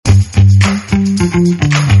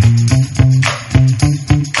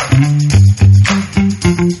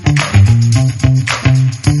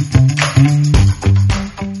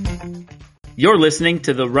You're listening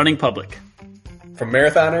to The Running Public. From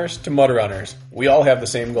marathoners to mud runners, we all have the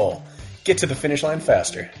same goal. Get to the finish line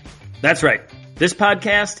faster. That's right. This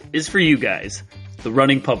podcast is for you guys, The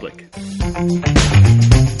Running Public.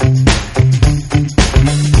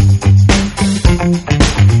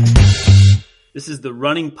 This is The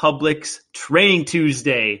Running Public's Training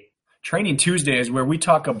Tuesday. Training Tuesday is where we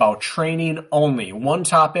talk about training only. One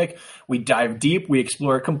topic, we dive deep, we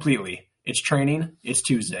explore it completely. It's training, it's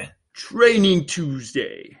Tuesday. Training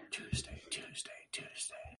Tuesday. Tuesday.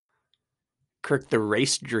 Kirk, the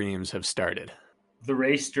race dreams have started. The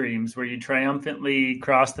race dreams where you triumphantly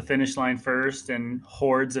cross the finish line first and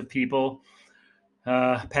hordes of people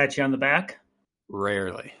pat you on the back?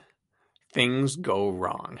 Rarely. Things go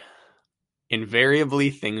wrong. Invariably,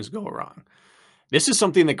 things go wrong. This is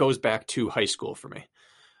something that goes back to high school for me.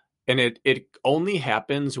 And it only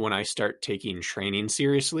happens when I start taking training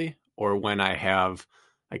seriously or when I have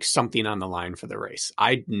like something on the line for the race.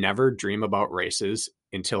 I never dream about races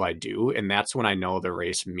until I do. And that's when I know the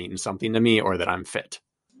race means something to me or that I'm fit.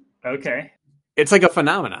 Okay. It's like a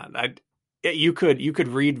phenomenon. You could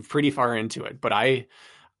read pretty far into it, but I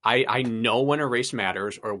know when a race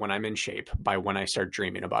matters or when I'm in shape by when I start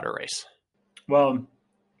dreaming about a race. Well,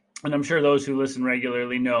 and I'm sure those who listen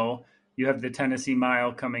regularly know you have the Tennessee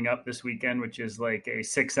Mile coming up this weekend, which is like a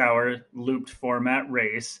 6-hour looped format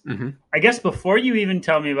race. Mm-hmm. I guess before you even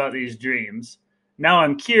tell me about these dreams, now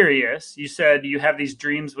I'm curious. You said you have these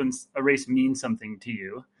dreams when a race means something to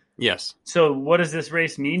you. Yes. So what does this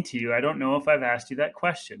race mean to you? I don't know if I've asked you that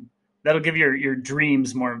question. That'll give your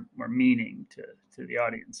dreams more meaning to the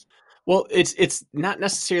audience. Well, it's not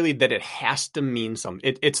necessarily that it has to mean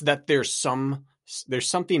something. It's that there's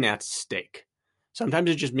something at stake. Sometimes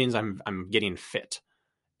it just means I'm getting fit.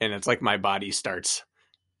 And it's like my body starts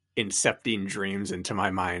incepting dreams into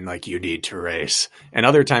my mind, like you need to race. And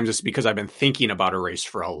other times it's because I've been thinking about a race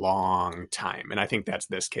for a long time. And I think that's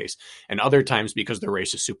this case. And other times because the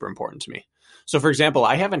race is super important to me. So for example,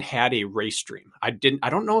 I haven't had a race dream. I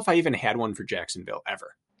don't know if I even had one for Jacksonville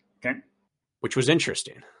ever. Okay. Which was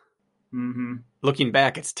interesting. Mm-hmm. Looking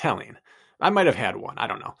back, it's telling. I might have had one. I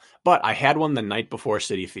don't know. But I had one the night before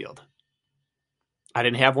Citi Field. I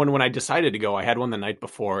didn't have one when I decided to go. I had one the night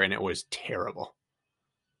before, and it was terrible.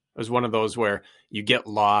 It was one of those where you get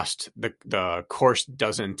lost. The course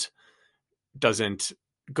doesn't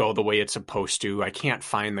go the way it's supposed to. I can't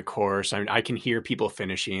find the course. I can hear people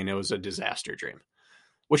finishing. It was a disaster dream,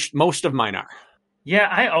 which most of mine are. Yeah,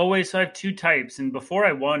 I have two types. And before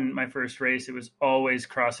I won my first race, it was always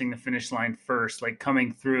crossing the finish line first, like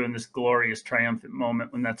coming through in this glorious triumphant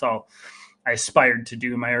moment when that's all I aspired to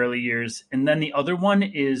do in my early years. And then the other one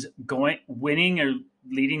is winning or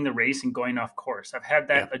leading the race and going off course. I've had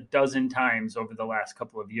that a dozen times over the last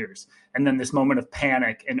couple of years. And then this moment of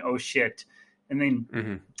panic and oh shit, and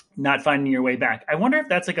then not finding your way back. I wonder if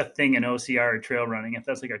that's like a thing in OCR or trail running, if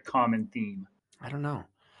that's like a common theme. I don't know.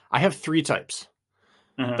 I have three types.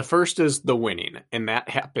 Uh-huh. The first is the winning. And that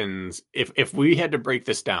happens, if we had to break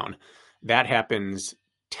this down, that happens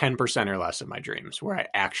 10% or less of my dreams where I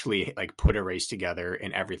actually like put a race together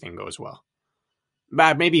and everything goes well.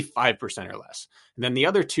 Maybe 5% or less. And then the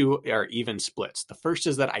other two are even splits. The first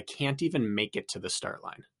is that I can't even make it to the start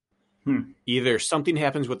line. Either something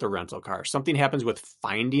happens with the rental car, something happens with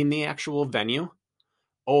finding the actual venue,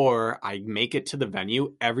 or I make it to the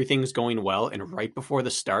venue, everything's going well, and right before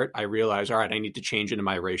the start, I realize, all right, I need to change into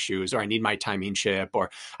my race shoes, or I need my timing chip,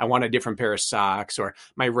 or I want a different pair of socks, or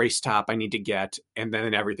my race top I need to get, and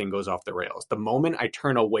then everything goes off the rails. The moment I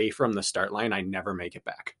turn away from the start line, I never make it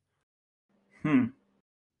back. And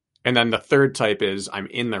then the third type is I'm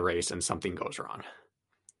in the race and something goes wrong.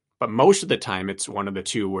 But most of the time, it's one of the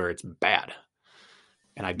two where it's bad.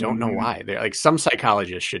 And I don't know why. They're like some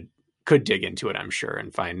psychologists could dig into it, I'm sure,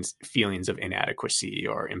 and find feelings of inadequacy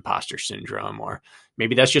or imposter syndrome, or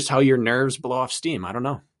maybe that's just how your nerves blow off steam. I don't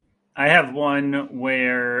know. I have one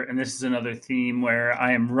where, and this is another theme, where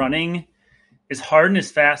I am running as hard and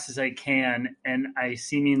as fast as I can, and I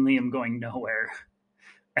seemingly am going nowhere.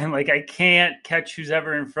 And like I can't catch who's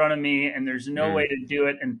ever in front of me, and there's no way to do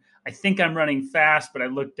it. And I think I'm running fast, but I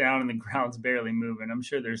look down and the ground's barely moving. I'm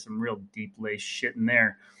sure there's some real deep lace shit in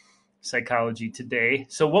there. Psychology today.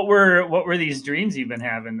 So what were these dreams you've been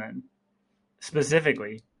having then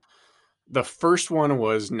specifically? The first one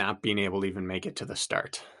was not being able to even make it to the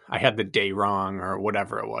start. I had the day wrong or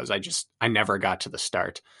whatever it was. I never got to the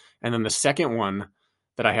start. And then the second one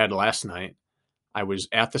that I had last night, I was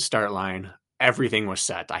at the start line. Everything was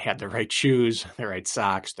set. I had the right shoes, the right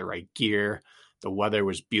socks, the right gear. The weather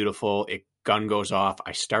was beautiful. Gun goes off.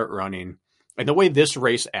 I start running. And the way this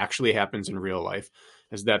race actually happens in real life,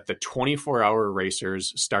 is that the 24-hour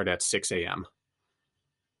racers start at 6 a.m.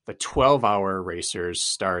 The 12-hour racers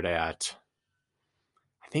start at,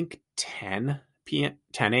 I think, 10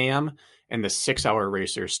 a.m., and the 6-hour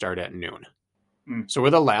racers start at noon. So we're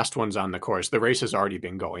the last ones on the course. The race has already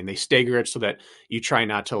been going. They stagger it so that you try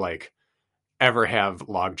not to like ever have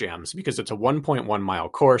log jams, because it's a 1.1 mile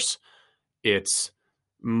course. It's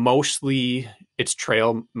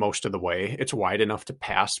trail most of the way. It's wide enough to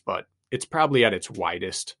pass, but it's probably at its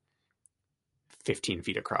widest 15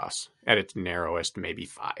 feet across, at its narrowest maybe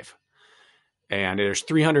 5. And there's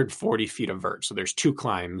 340 feet of vert. So there's 2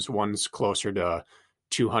 climbs. One's closer to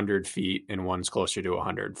 200 feet and one's closer to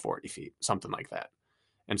 140 feet, something like that.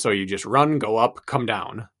 And so you just run, go up, come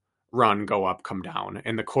down, run, go up, come down.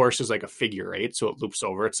 And the course is like a figure 8, so it loops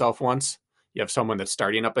over itself once. You have someone that's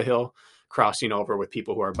starting up a hill, crossing over with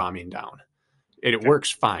people who are bombing down. And it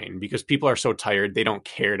works fine because people are so tired, they don't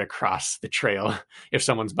care to cross the trail. If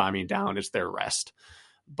someone's bombing down, it's their rest.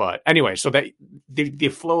 But anyway, so that the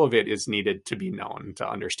flow of it is needed to be known to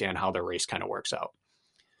understand how the race kind of works out.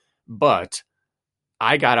 But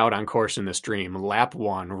I got out on course in this dream, lap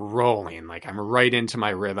 1, rolling, like I'm right into my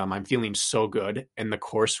rhythm. I'm feeling so good. And the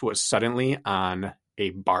course was suddenly on a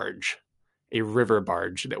barge, a river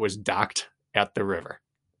barge that was docked at the river.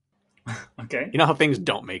 Okay. You know how things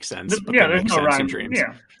don't make sense, but yeah, they there's make no sense rhyme. in dreams.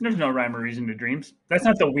 Yeah, there's no rhyme or reason to dreams. That's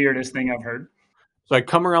not the weirdest thing I've heard. So I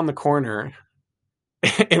come around the corner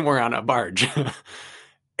and we're on a barge.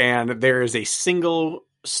 And there is a single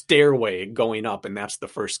stairway going up, and that's the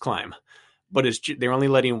first climb. But they're only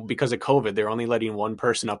letting, because of COVID, they're only letting one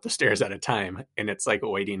person up the stairs at a time. And it's like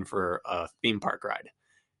waiting for a theme park ride.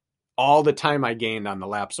 All the time I gained on the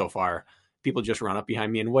lap so far, people just run up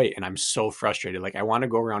behind me and wait. And I'm so frustrated. Like I want to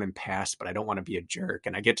go around and pass, but I don't want to be a jerk.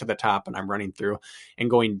 And I get to the top and I'm running through, and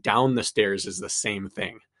going down the stairs is the same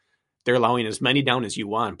thing. They're allowing as many down as you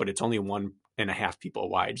want, but it's only 1.5 people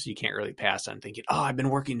wide. So you can't really pass. I'm thinking, oh, I've been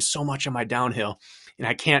working so much on my downhill and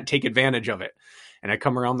I can't take advantage of it. And I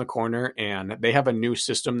come around the corner, and they have a new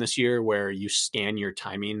system this year where you scan your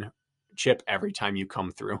timing chip every time you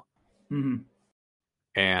come through. Mm-hmm.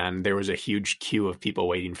 And there was a huge queue of people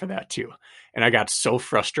waiting for that too. And I got so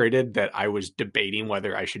frustrated that I was debating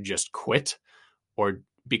whether I should just quit, or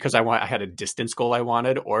because I had a distance goal I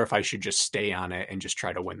wanted, or if I should just stay on it and just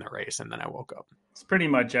try to win the race. And then I woke up. It's pretty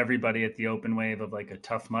much everybody at the open wave of like a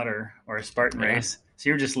Tough Mudder or a Spartan race. So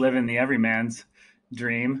you're just living the everyman's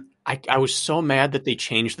dream. I was so mad that they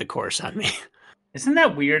changed the course on me. Isn't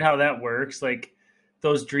that weird how that works? Like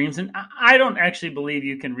those dreams. And I don't actually believe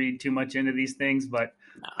you can read too much into these things, but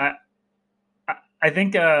no. I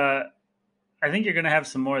think you're going to have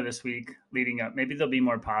some more this week leading up. Maybe they'll be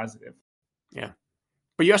more positive. Yeah.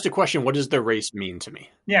 But you asked a question, what does the race mean to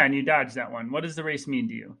me? Yeah, and you dodged that one. What does the race mean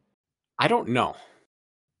to you? I don't know.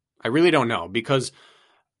 I really don't know, because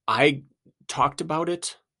I talked about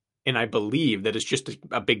it, and I believe that it's just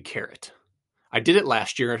a big carrot. I did it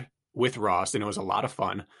last year with Ross, and it was a lot of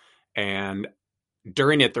fun. And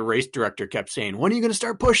during it, the race director kept saying, when are you going to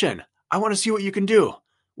start pushing? I want to see what you can do.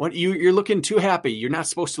 You're looking too happy. You're not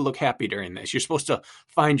supposed to look happy during this. You're supposed to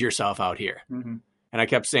find yourself out here. Mm-hmm. And I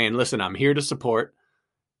kept saying, listen, I'm here to support.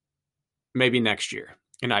 Maybe next year.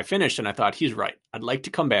 And I finished, and I thought, he's right. I'd like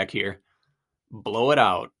to come back here, blow it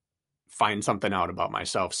out, find something out about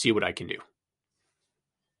myself, see what I can do.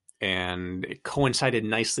 And it coincided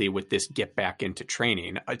nicely with this get back into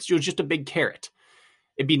training. It was just a big carrot.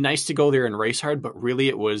 It'd be nice to go there and race hard, but really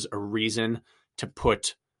it was a reason to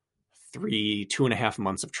put 2.5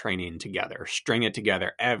 months of training together, string it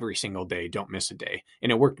together every single day, don't miss a day.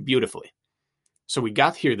 And it worked beautifully. So we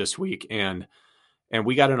got here this week, and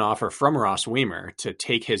we got an offer from Ross Weimer to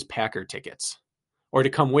take his Packer tickets, or to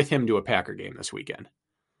come with him to a Packer game this weekend.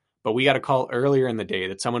 But we got a call earlier in the day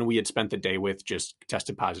that someone we had spent the day with just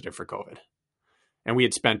tested positive for COVID. And we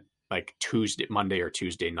had spent like Monday or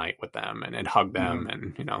Tuesday night with them and hugged them.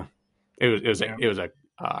 Mm-hmm. And, it was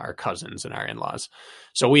our cousins and our in-laws.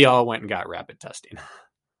 So we all went and got rapid testing,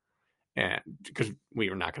 and because we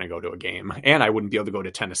were not going to go to a game, and I wouldn't be able to go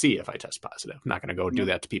to Tennessee if I test positive. I'm not going to go do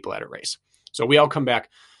that to people at a race. So we all came back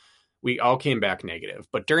negative.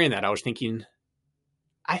 But during that, I was thinking,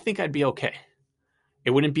 I think I'd be okay.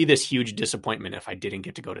 It wouldn't be this huge disappointment if I didn't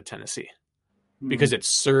get to go to Tennessee, because it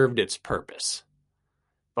served its purpose.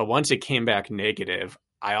 But once it came back negative,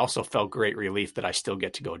 I also felt great relief that I still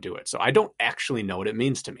get to go do it. So I don't actually know what it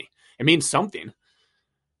means to me. It means something,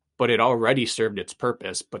 but it already served its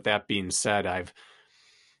purpose. But that being said,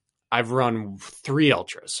 I've run 3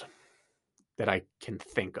 ultras that I can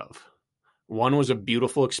think of. One was a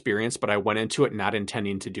beautiful experience, but I went into it not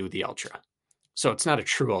intending to do the ultra. So it's not a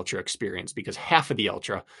true ultra experience because half of the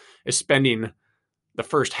ultra is spending the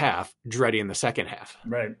first half dreading the second half.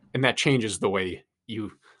 Right. And that changes the way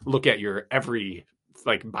you look at your every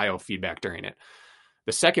like biofeedback during it.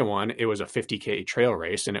 The second one, it was a 50K trail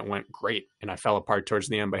race and it went great. And I fell apart towards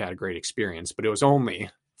the end, but I had a great experience, but it was only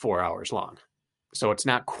 4 hours long. So it's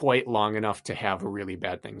not quite long enough to have really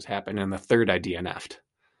bad things happen. And the third, I DNF'd.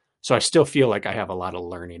 So I still feel like I have a lot of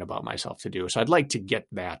learning about myself to do. So I'd like to get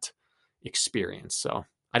that experience. So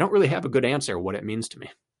I don't really have a good answer what it means to me.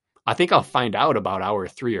 I think I'll find out about hour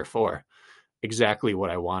 3 or 4 exactly what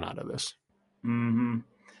I want out of this. Mm-hmm.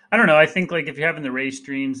 I don't know. I think like if you're having the race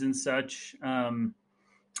dreams and such,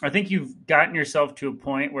 I think you've gotten yourself to a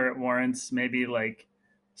point where it warrants maybe like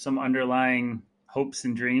some underlying hopes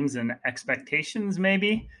and dreams and expectations,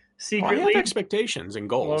 maybe secretly. Well, I have expectations and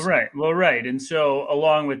goals. Well, right. And so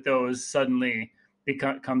along with those, suddenly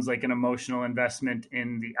becomes like an emotional investment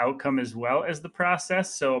in the outcome as well as the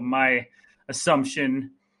process. So my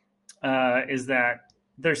assumption is that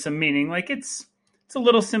there's some meaning. Like it's a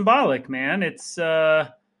little symbolic, man. It's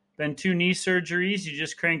been 2 knee surgeries. You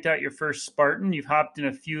just cranked out your first Spartan. You've hopped in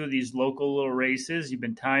a few of these local little races. You've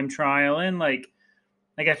been time trialing. Like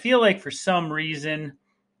I feel like for some reason,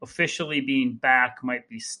 officially being back might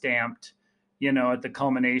be stamped, at the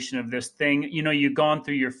culmination of this thing. You've gone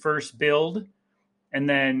through your first build and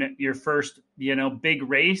then your first, big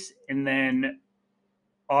race and then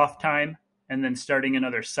off time and then starting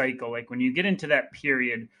another cycle. Like when you get into that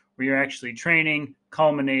period where you're actually training,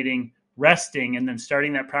 culminating, resting, and then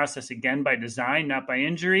starting that process again by design, not by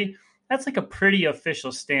injury, that's like a pretty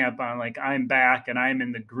official stamp on like I'm back and I'm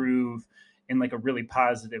in the groove in like a really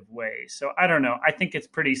positive way. So I don't know. I think it's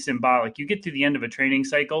pretty symbolic. You get to the end of a training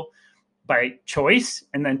cycle by choice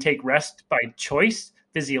and then take rest by choice,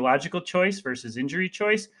 physiological choice versus injury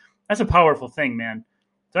choice. That's a powerful thing, man.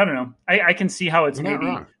 So I don't know. I can see how it's You're maybe,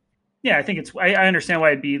 not wrong. Yeah, I think I understand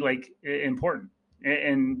why it'd be like important.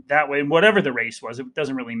 And that way, whatever the race was, it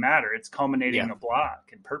doesn't really matter. It's culminating a block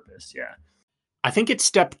and purpose. Yeah. I think it's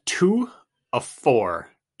step 2 of 4.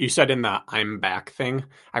 You said in the I'm back thing.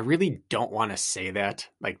 I really don't want to say that.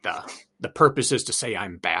 Like the purpose is to say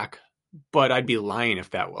I'm back, but I'd be lying if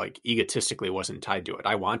that like egotistically wasn't tied to it.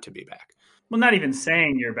 I want to be back. Well, not even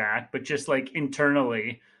saying you're back, but just like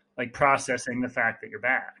internally, like processing the fact that you're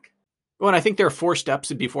back. Well, and I think there are 4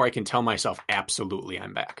 steps before I can tell myself absolutely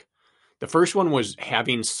I'm back. The first one was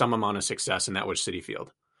having some amount of success, and that was City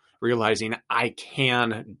Field. Realizing I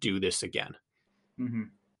can do this again. Mm-hmm.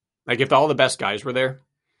 Like if all the best guys were there,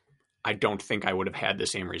 I don't think I would have had the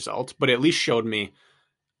same result, but at least showed me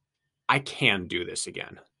I can do this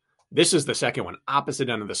again. This is the second one, opposite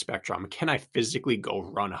end of the spectrum. Can I physically go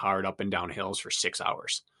run hard up and down hills for 6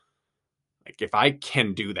 hours? Like if I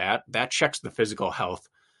can do that, that checks the physical health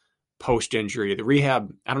post-injury. The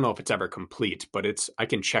rehab, I don't know if it's ever complete, but I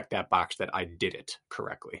can check that box that I did it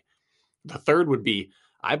correctly. The third would be,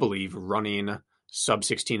 I believe, running sub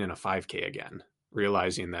 16 in a 5K again,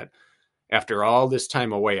 realizing that after all this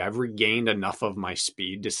time away, I've regained enough of my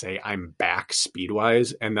speed to say I'm back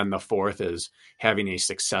speed-wise. And then the fourth is having a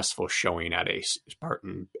successful showing at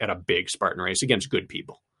a big Spartan race against good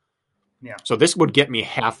people. Yeah. So this would get me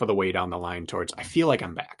half of the way down the line towards, I feel like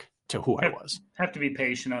I'm back to who I was. Have to be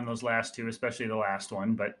patient on those last 2, especially the last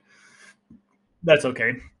one, but that's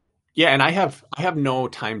okay. Yeah, and I have no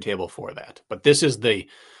timetable for that. But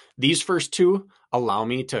these first 2 allow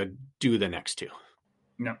me to do the next 2.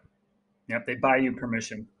 No. Yep, they buy you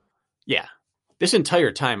permission. Yeah. This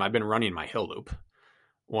entire time I've been running my hill loop,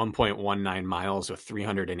 1.19 miles with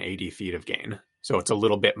 380 feet of gain. So it's a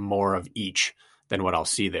little bit more of each than what I'll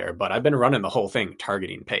see there. But I've been running the whole thing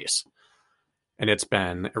targeting pace.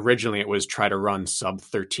 And originally it was try to run sub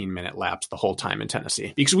 13-minute laps the whole time in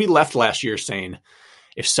Tennessee. Because we left last year saying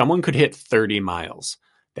if someone could hit 30 miles,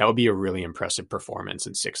 that would be a really impressive performance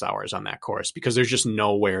in 6 hours on that course because there's just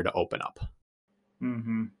nowhere to open up.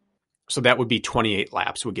 Mm-hmm. So that would be 28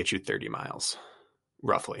 laps would get you 30 miles,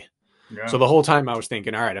 roughly. Yeah. So the whole time I was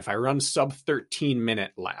thinking, all right, if I run sub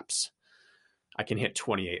 13-minute laps, I can hit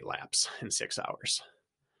 28 laps in 6 hours.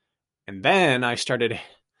 And then I started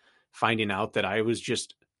finding out that I was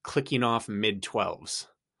just clicking off mid-12s.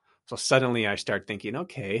 So suddenly I start thinking,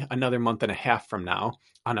 okay, another month and a half from now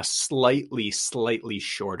on a slightly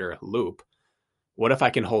shorter loop, what if I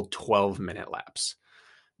can hold 12-minute laps?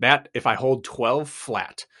 That if I hold 12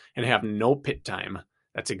 flat and have no pit time,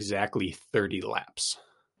 that's exactly 30 laps.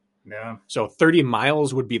 Yeah. So 30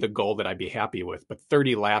 miles would be the goal that I'd be happy with, but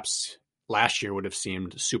 30 laps last year would have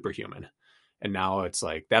seemed superhuman. And now it's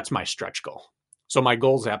like, that's my stretch goal. So my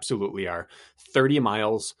goals absolutely are 30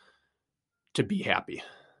 miles to be happy,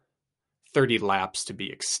 30 laps to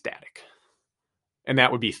be ecstatic. And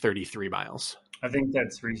that would be 33 miles. I think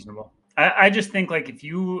that's reasonable. I just think like if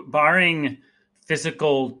you, barring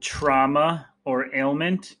physical trauma or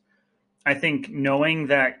ailment, I think knowing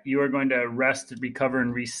that you are going to rest, recover,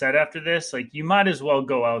 and reset after this, like you might as well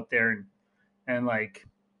go out there and like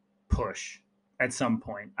push at some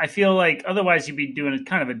point. I feel like otherwise you'd be doing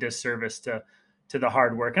kind of a disservice to the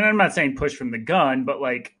hard work. And I'm not saying push from the gun, but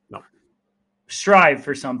like strive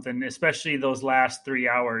for something, especially those last 3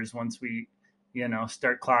 hours once we,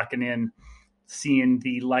 start clocking in, seeing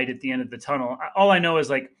the light at the end of the tunnel. All I know is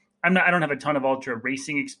like I don't have a ton of ultra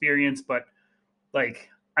racing experience, but like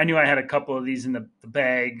I knew I had a couple of these in the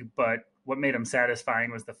bag, but what made them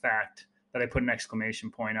satisfying was the fact that I put an exclamation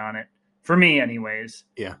point on it. For me anyways.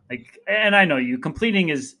 Yeah. Like, and I know you completing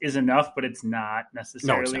is enough, but it's not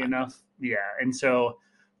necessarily it's not enough. Yeah. And so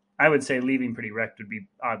I would say leaving pretty wrecked would be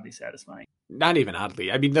oddly satisfying. Not even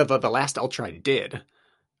oddly. I mean, the last ultra I did,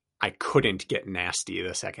 I couldn't get nasty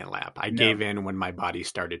the second lap. I gave in when my body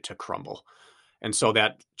started to crumble. And so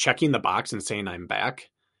that checking the box and saying I'm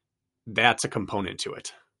back, that's a component to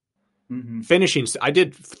it. Mm-hmm. Finishing, I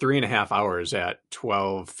did 3.5 hours at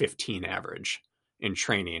 12:15 average in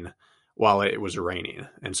training while it was raining.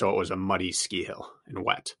 And so it was a muddy ski hill and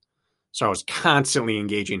wet. So I was constantly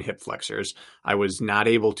engaging hip flexors. I was not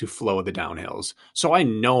able to flow the downhills. So I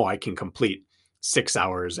know I can complete 6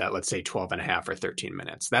 hours at, let's say, 12.5 or 13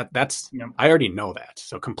 minutes. That's I already know that.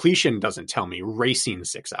 So completion doesn't tell me racing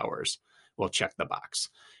 6 hours will check the box.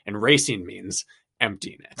 And racing means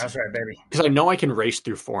emptying it. That's right, baby. Because I know I can race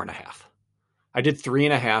through 4.5. I did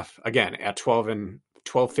 3.5 again at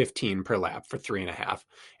 12:15 per lap for 3.5.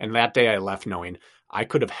 And that day I left knowing I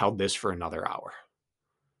could have held this for another hour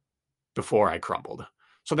before I crumbled.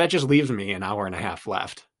 So that just leaves me an hour and a half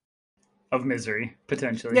left of misery,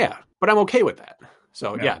 potentially. Yeah, but I'm okay with that.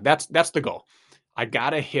 So yeah, that's the goal. I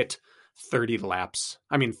got to hit 30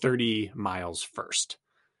 miles first.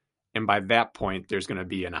 And by that point, there's going to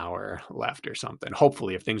be an hour left or something.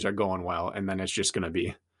 Hopefully, if things are going well. And then it's just going to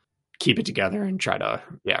be keep it together and try to,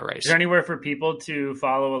 race. Is there anywhere for people to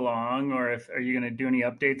follow along? Or are you going to do any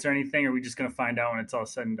updates or anything? Or are we just going to find out when it's all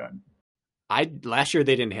said and done? Last year,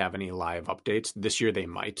 they didn't have any live updates. This year, they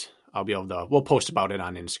might. I'll be able to, we'll post about it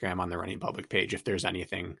on Instagram on the Running Public page if there's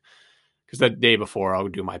anything. Because the day before, I'll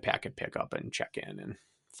do my packet pickup and check in and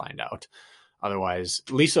find out. Otherwise,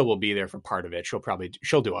 Lisa will be there for part of it.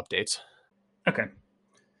 She'll do updates. Okay.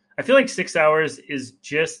 I feel like 6 hours is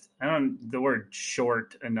just, the word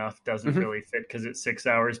short enough doesn't really fit because it's 6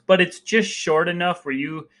 hours, but it's just short enough where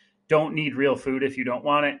you don't need real food if you don't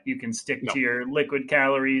want it. You can stick to your liquid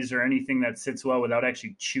calories or anything that sits well without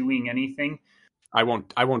actually chewing anything. I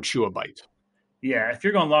won't chew a bite. Yeah, if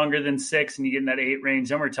you're going longer than 6 and you get in that 8 range,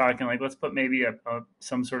 then we're talking like let's put maybe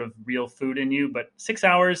some sort of real food in you. But 6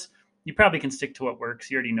 hours, you probably can stick to what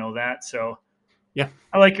works. You already know that. So yeah,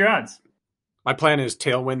 I like your odds. My plan is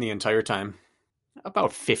tailwind the entire time,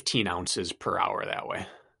 about 15 ounces per hour that way,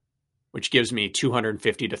 which gives me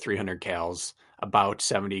 250 to 300 calories, about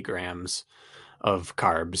 70 grams of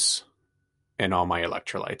carbs, and all my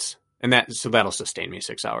electrolytes. And that'll sustain me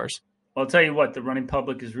 6 hours. Well, I'll tell you what, the running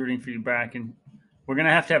public is rooting for you, Brakken. We're going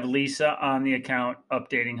to have Lisa on the account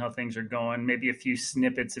updating how things are going, maybe a few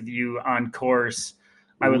snippets of you on course.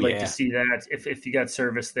 I would like to see that if you got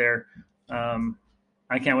service there.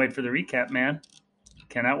 I can't wait for the recap, man.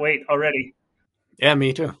 Cannot wait already. Yeah,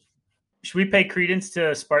 me too. Should we pay credence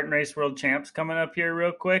to Spartan Race World Champs coming up here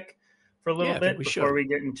real quick for a little bit before we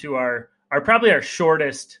get into our probably our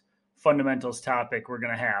shortest fundamentals topic we're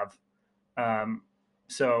going to have.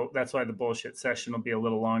 So that's why the bullshit session will be a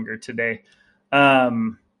little longer today.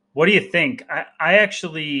 What do you think? I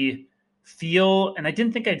actually feel, and I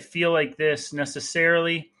didn't think I'd feel like this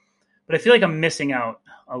necessarily, but I feel like I'm missing out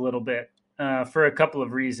a little bit for a couple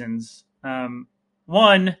of reasons.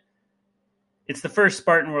 One, it's the first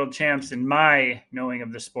Spartan World Champs in my knowing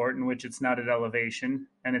of the sport in which it's not at elevation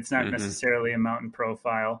and it's not necessarily a mountain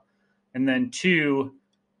profile. And then two,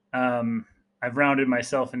 I've rounded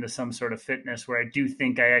myself into some sort of fitness where I do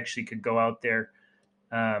think I actually could go out there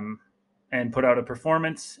and put out a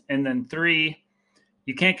performance. And then three,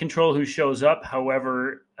 you can't control who shows up.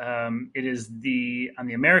 However, it is on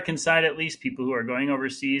the American side, at least, people who are going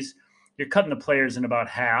overseas, you're cutting the players in about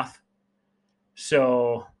half.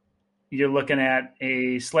 So you're looking at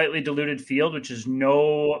a slightly diluted field, which is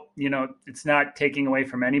it's not taking away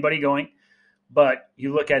from anybody going, but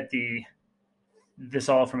you look at this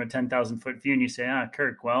all from a 10,000 foot view and you say,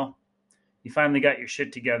 Kirk, well, you finally got your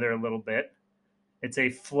shit together a little bit. It's a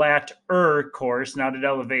flatter course, not at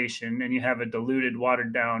elevation, and you have a diluted,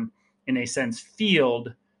 watered down, in a sense,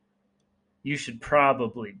 field you should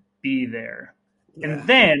probably be there. Yeah. And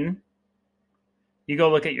then you go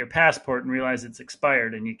look at your passport and realize it's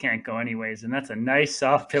expired and you can't go anyways. And that's a nice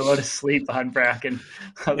soft pillow to sleep on, Brakken.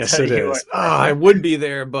 I'll Yes, tell it you is. what. I would be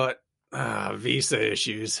there, but visa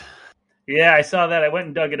issues. Yeah, I saw that. I went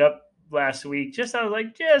and dug it up last week. I was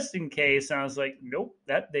like, just in case. And I was like, nope,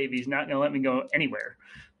 that baby's not going to let me go anywhere.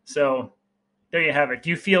 So there you have it. Do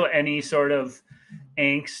you feel any sort of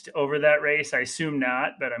angst over that race? I assume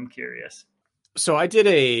not, but I'm curious. So I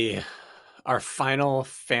did our final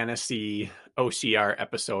fantasy OCR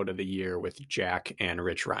episode of the year with Jack and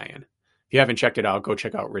Rich Ryan. If you haven't checked it out, go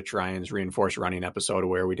check out Rich Ryan's Reinforced Running episode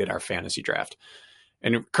where we did our fantasy draft.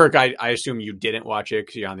 And Kirk, I assume you didn't watch it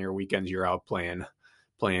because on your weekends you're out playing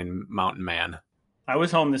Mountain Man. I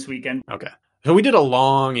was home this weekend. Okay. So we did a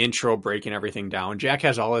long intro breaking everything down. Jack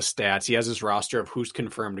has all his stats. He has his roster of who's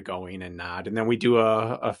confirmed going and not. And then we do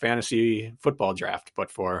a fantasy football draft,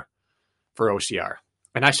 but for OCR.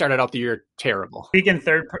 And I started out the year terrible. Speaking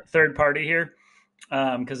third party here,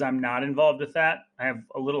 because I'm not involved with that. I have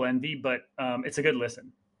a little envy, but it's a good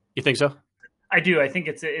listen. You think so? I do. I think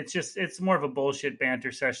it's more of a bullshit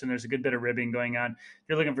banter session. There's a good bit of ribbing going on. If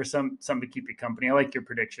you're looking for something to keep you company, I like your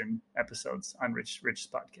prediction episodes on Rich's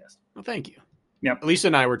podcast. Well, thank you. Yeah. Lisa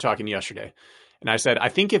and I were talking yesterday, and I said, I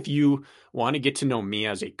think if you want to get to know me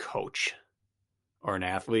as a coach or an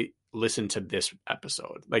athlete, listen to this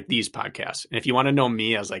episode, like these podcasts. And if you want to know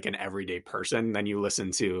me as like an everyday person, then you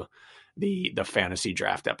listen to the fantasy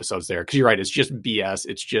draft episodes there. Because you're right, it's just BS.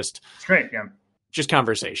 It's great. Yeah. Just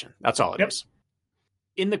conversation. That's all it is.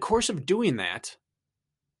 In the course of doing that,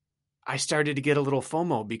 I started to get a little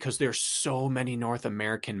FOMO because there's so many North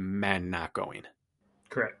American men not going.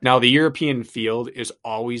 Correct. Now, the European field is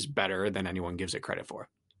always better than anyone gives it credit for.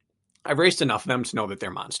 I've raced enough of them to know that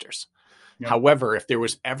they're monsters. Yep. However, if there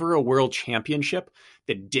was ever a world championship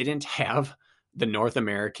that didn't have the North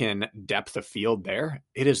American depth of field there,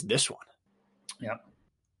 it is this one. Yeah.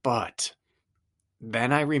 But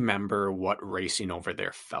then I remember what racing over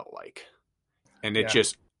there felt like. And it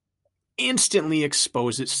just instantly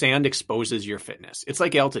sand exposes your fitness. It's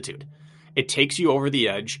like altitude. It takes you over the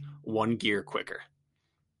edge one gear quicker.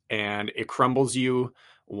 And it crumbles you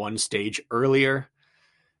one stage earlier.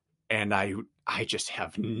 And I just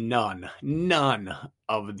have none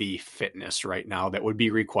of the fitness right now that would be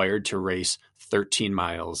required to race 13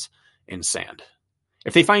 miles in sand.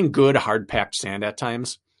 If they find good hard-packed sand at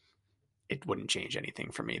times, it wouldn't change anything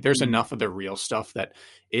for me. There's enough of the real stuff that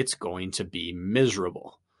it's going to be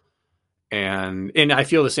miserable. And I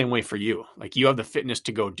feel the same way for you. Like you have the fitness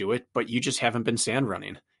to go do it, but you just haven't been sand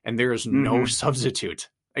running and there is no substitute.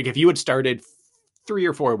 Like if you had started 3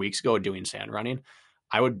 or 4 weeks ago doing sand running,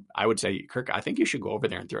 I would say, Kirk, I think you should go over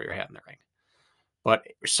there and throw your hat in the ring. But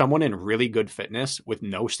someone in really good fitness with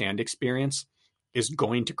no sand experience is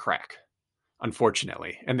going to crack,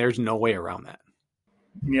 unfortunately. And there's no way around that.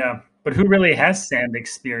 Yeah. But who really has sand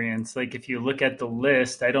experience? Like if you look at the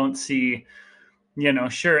list, I don't see,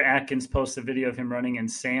 sure, Atkins posts a video of him running in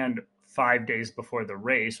sand 5 days before the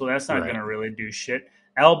race. Well, that's not going to really do shit.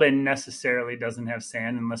 Albin necessarily doesn't have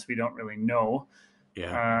sand unless we don't really know.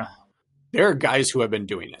 Yeah. There are guys who have been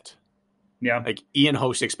doing it. Yeah. Like Ian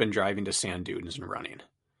Hosick's been driving to sand dunes and running,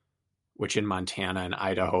 which in Montana and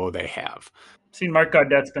Idaho they have. Seen Mark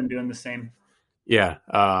Gaudet's been doing the same. Yeah.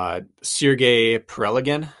 Sergey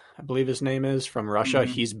Perelagin, I believe his name is, from Russia.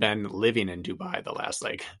 He's been living in Dubai the last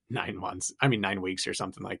 9 weeks or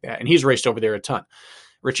something like that. And he's raced over there a ton.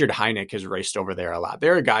 Richard Heineck has raced over there a lot.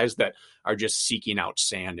 There are guys that are just seeking out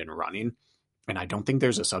sand and running. And I don't think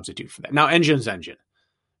there's a substitute for that. Now, engine's engine.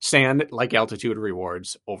 Sand, like altitude,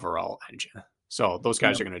 rewards overall engine. So those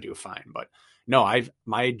guys are going to do fine. But no,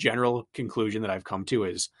 my general conclusion that I've come to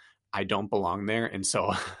is I don't belong there. And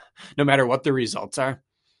so no matter what the results are,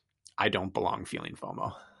 I don't belong feeling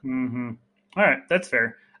FOMO. Mm-hmm. All right. That's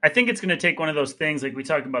fair. I think it's going to take one of those things, like we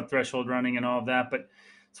talked about threshold running and all of that, but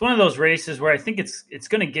it's one of those races where I think it's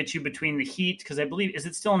going to get you between the heat, because I believe, is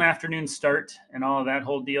it still an afternoon start and all of that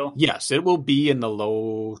whole deal? Yes, it will be in the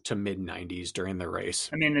low to mid 90s during the race.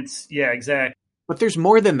 I mean, exactly. But there's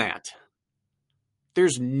more than that.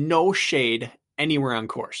 There's no shade anywhere on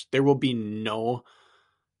course. There will be no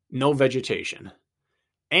vegetation.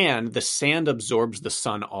 And the sand absorbs the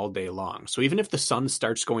sun all day long. So even if the sun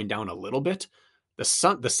starts going down a little bit, the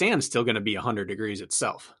sand's still going to be 100 degrees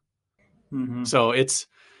itself. Mm-hmm. So it's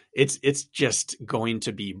just going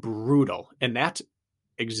to be brutal. And that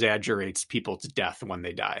exaggerates people's death when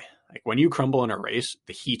they die. Like when you crumble in a race,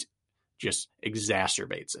 the heat just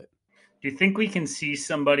exacerbates it. Do you think we can see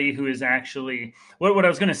somebody who is actually, what I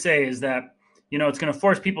was going to say is that It's going to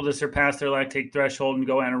force people to surpass their lactate threshold and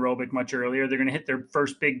go anaerobic much earlier. They're going to hit their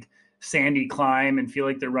first big sandy climb and feel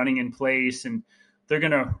like they're running in place, and they're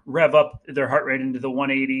going to rev up their heart rate into the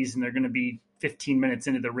 180s, and they're going to be 15 minutes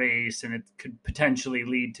into the race, and it could potentially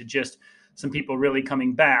lead to just some people really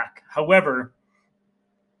coming back. However,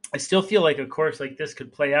 I still feel like a course like this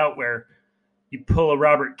could play out where you pull a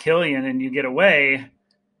Robert Killian and you get away,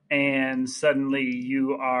 and suddenly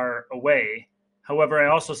you are away. However, I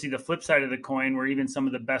also see the flip side of the coin where even some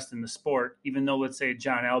of the best in the sport, even though, let's say,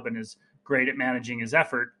 John Albin is great at managing his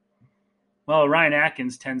effort, well, Ryan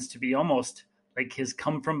Atkins tends to be almost like his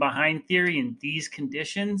come from behind theory in these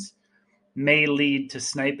conditions may lead to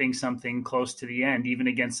sniping something close to the end, even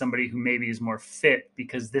against somebody who maybe is more fit,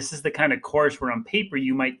 because this is the kind of course where on paper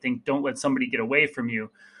you might think, don't let somebody get away from you.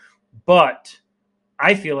 But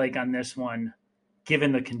I feel like on this one,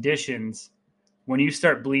 given the conditions, when you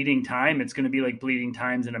start bleeding time, it's going to be like bleeding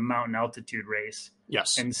times in a mountain altitude race.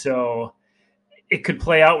 Yes. And so it could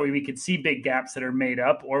play out where we could see big gaps that are made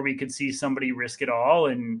up, or we could see somebody risk it all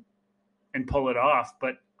and pull it off.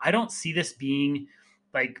 But I don't see this being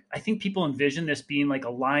like, I think people envision this being like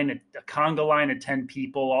a conga line of 10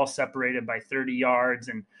 people all separated by 30 yards.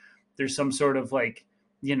 And there's some sort of like,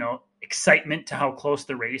 excitement to how close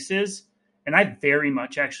the race is. And I very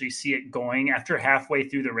much actually see it going after halfway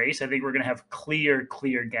through the race. I think we're going to have clear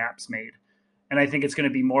gaps made. And I think it's going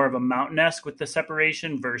to be more of a mountain-esque with the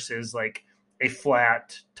separation versus like a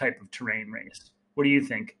flat type of terrain race. What do you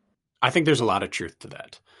think? I think there's a lot of truth to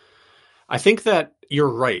that. I think that you're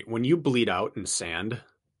right. When you bleed out in sand,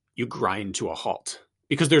 you grind to a halt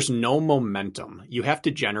because there's no momentum. You have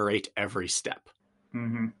to generate every step.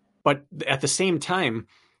 Mm-hmm. But at the same time,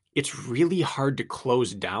 it's really hard to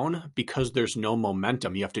close down because there's no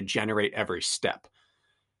momentum. You have to generate every step.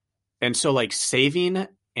 And so like saving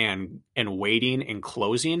and waiting and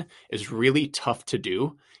closing is really tough to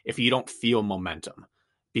do if you don't feel momentum.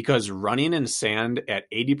 Because running in sand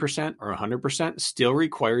at 80% or 100% still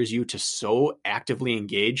requires you to so actively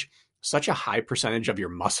engage such a high percentage of your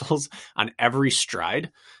muscles on every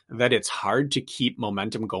stride that it's hard to keep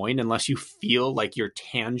momentum going unless you feel like you're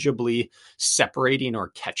tangibly separating or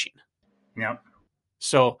catching. Yeah.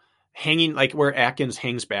 So hanging, like where Atkins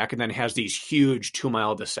hangs back and then has these huge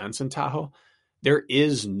 2-mile descents in Tahoe, there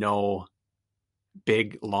is no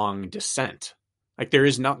big, long descent. Like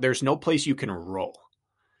there's no place you can roll.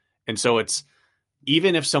 And so it's,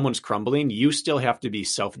 even if someone's crumbling, you still have to be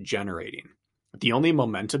self-generating. The only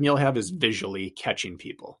momentum you'll have is visually catching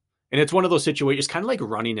people. And it's one of those situations, kind of like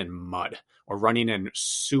running in mud or running in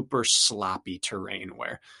super sloppy terrain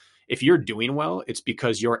where if you're doing well, it's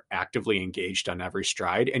because you're actively engaged on every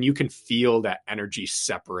stride and you can feel that energy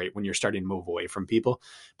separate when you're starting to move away from people.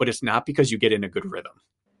 But it's not because you get in a good rhythm.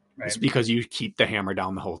 Right. It's because you keep the hammer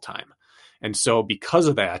down the whole time. And so because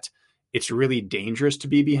of that, it's really dangerous to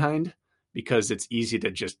be behind because it's easy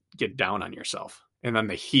to just get down on yourself. And then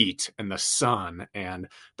the heat and the sun and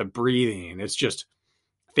the breathing, it's just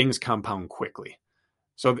things compound quickly.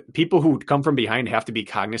 So people who come from behind have to be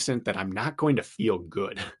cognizant that I'm not going to feel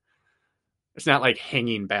good. It's not like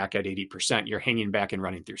hanging back at 80%. You're hanging back and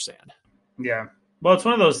running through sand. Yeah. Well, it's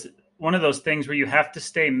one of those things where you have to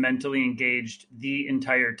stay mentally engaged the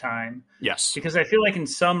entire time. Yes. Because I feel like in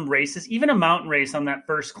some races, even a mountain race on that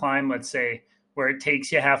first climb, let's say, where it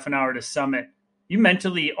takes you half an hour to summit, you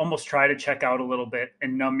mentally almost try to check out a little bit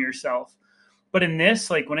and numb yourself. But in this,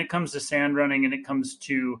 like when it comes to sand running and it comes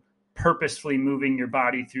to purposefully moving your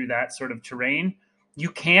body through that sort of terrain, you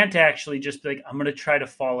can't actually just be like, I'm going to try to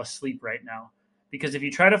fall asleep right now. Because if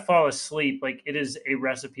you try to fall asleep, like it is a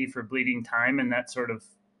recipe for bleeding time in that sort of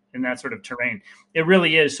terrain. It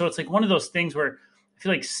really is. So it's like one of those things where I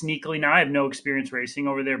feel like sneakily, now I have no experience racing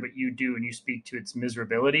over there, but you do, and you speak to its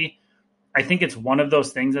miserability. I think it's one of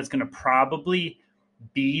those things that's going to probably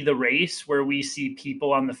be the race where we see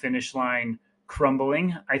people on the finish line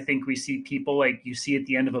crumbling. I think we see people like you see at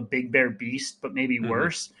the end of a Big Bear Beast, but maybe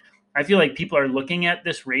worse. I feel like people are looking at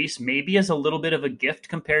this race maybe as a little bit of a gift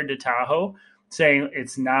compared to Tahoe, saying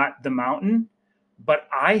it's not the mountain, but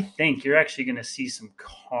I think you're actually going to see some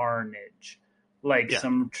carnage,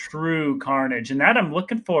 some true carnage. And that I'm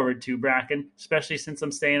looking forward to, Brakken, especially since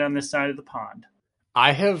I'm staying on this side of the pond.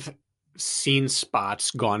 I have seen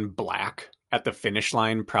spots gone black at the finish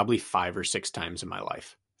line probably 5 or 6 times in my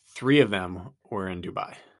life. 3 of them were in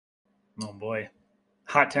Dubai. Oh boy.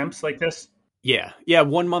 Hot temps like this? Yeah.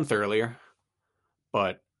 1 month earlier,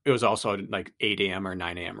 but it was also like 8 a.m. or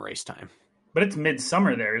 9 a.m. race time. But it's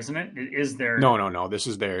midsummer there, isn't it? Is there? No. This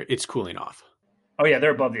is there. It's cooling off. Oh yeah.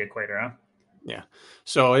 They're above the equator, huh? Yeah.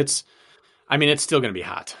 So it's still going to be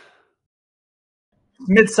hot.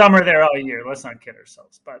 midsummer there all year. Let's not kid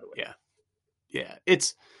ourselves, by the way. Yeah. Yeah.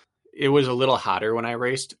 It was a little hotter when I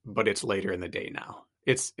raced, but it's later in the day now.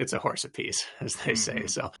 It's a horse apiece, as they say.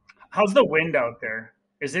 So how's the wind out there?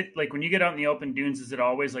 Is it like when you get out in the open dunes, is it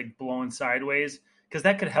always like blowing sideways? Because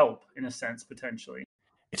that could help in a sense, potentially.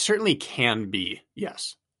 it certainly can be,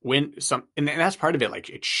 yes. And that's part of it, like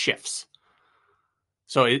it shifts.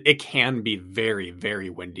 So it can be very, very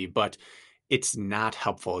windy, but it's not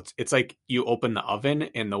helpful. It's like you open the oven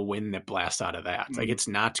and the wind that blasts out of that. Like it's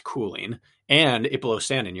not cooling, and it blows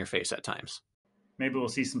sand in your face at times. Maybe we'll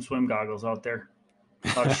see some swim goggles out there.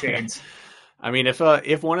 A lot of shades. I mean,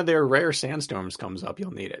 if one of their rare sandstorms comes up,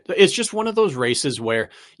 you'll need it. It's just one of those races where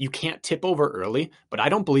you can't tip over early, but I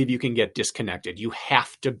don't believe you can get disconnected. You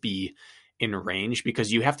have to be in range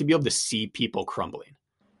because you have to be able to see people crumbling.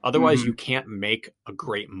 Otherwise, you can't make a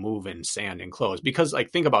great move in sand and close. Because,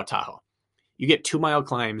 like, think about Tahoe. You get 2-mile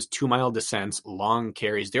climbs, 2-mile descents, long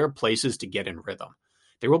carries. There are places to get in rhythm.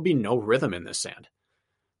 There will be no rhythm in this sand.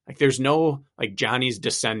 Like there's no like Johnny's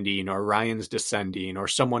descending or Ryan's descending or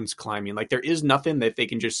someone's climbing. Like there is nothing that they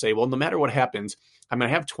can just say, well, no matter what happens, I'm going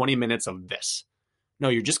to have 20 minutes of this. No,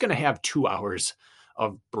 you're just going to have 2 hours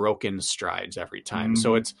of broken strides every time.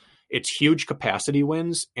 So it's huge capacity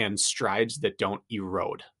wins and strides that don't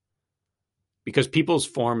erode because people's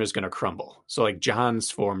form is going to crumble. So like John's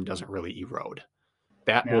form doesn't really erode.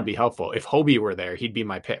 That will be helpful. If Hobie were there, he'd be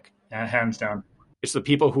my pick. Yeah, hands down. It's the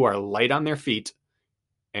people who are light on their feet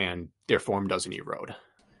and their form doesn't erode.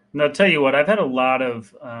 And I'll tell you what, I've had a lot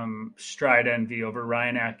of stride envy over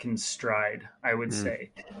Ryan Atkins' stride, I would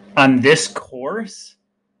say. On this course,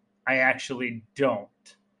 I actually don't.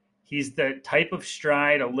 He's the type of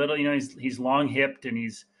stride, a little, he's long hipped and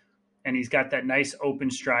he's got that nice open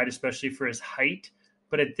stride, especially for his height.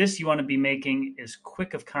 But at this, you want to be making as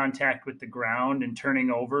quick of contact with the ground and turning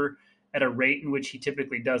over at a rate in which he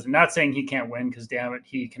typically does. I'm not saying he can't win because, damn it,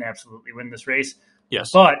 he can absolutely win this race.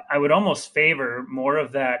 Yes. But I would almost favor more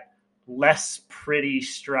of that less pretty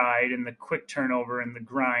stride and the quick turnover and the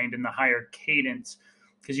grind and the higher cadence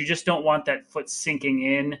because you just don't want that foot sinking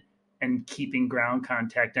in and keeping ground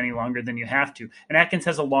contact any longer than you have to. And Atkins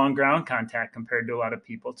has a long ground contact compared to a lot of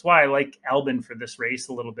people. It's why I like Albin for this race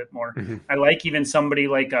a little bit more. I like even somebody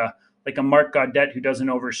like a Mark Gaudet who doesn't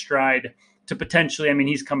overstride to potentially, I mean,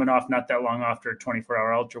 he's coming off not that long after a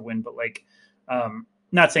 24-hour ultra win, but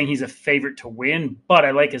not saying he's a favorite to win, but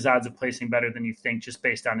I like his odds of placing better than you think just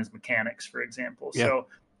based on his mechanics, for example. Yeah. So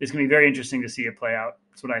it's going to be very interesting to see it play out.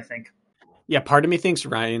 That's what I think. Yeah, part of me thinks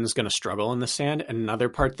Ryan's going to struggle in the sand. And another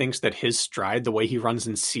part thinks that his stride, the way he runs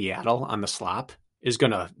in Seattle on the slop, is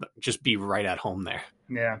going to just be right at home there.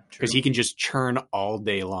 Yeah, because he can just churn all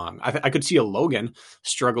day long. I could see a Logan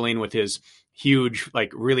struggling with his huge,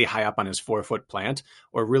 like really high up on his 4-foot plant,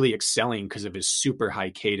 or really excelling because of his super high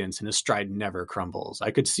cadence and his stride never crumbles.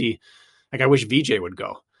 I could see, like, I wish VJ would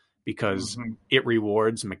go because it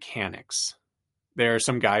rewards mechanics. There are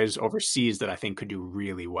some guys overseas that I think could do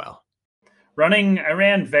really well. I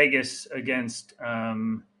ran Vegas against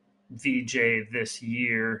VJ this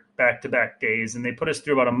year, back-to-back days, and they put us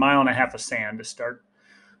through about 1.5 miles of sand to start.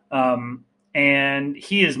 And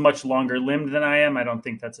he is much longer limbed than I am. I don't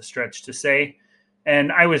think that's a stretch to say.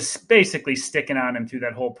 And I was basically sticking on him through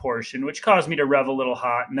that whole portion, which caused me to rev a little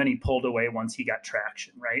hot. And then he pulled away once he got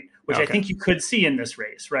traction, right? Which I think you could see in this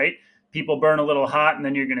race, right? People burn a little hot, and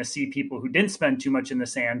then you're going to see people who didn't spend too much in the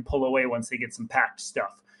sand pull away once they get some packed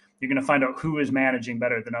stuff. You're going to find out who is managing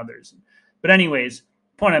better than others. But anyways,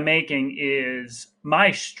 the point I'm making is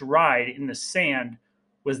my stride in the sand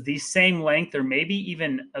was the same length or maybe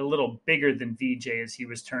even a little bigger than VJ as he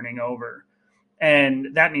was turning over.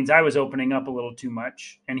 And that means I was opening up a little too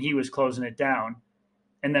much and he was closing it down.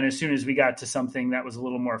 And then as soon as we got to something that was a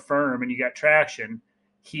little more firm and you got traction,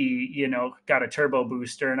 he, got a turbo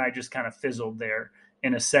booster and I just kind of fizzled there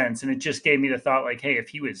in a sense. And it just gave me the thought like, hey, if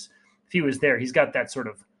he was there, he's got that sort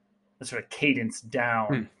of cadence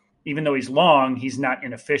down. Even though he's long, he's not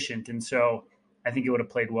inefficient. And so I think it would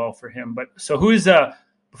have played well for him. But so who's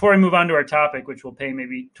before I move on to our topic, which we'll pay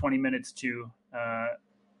maybe 20 minutes to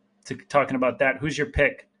talking about that, who's your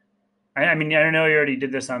pick? I mean, I know you already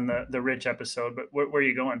did this on the Rich episode, but where are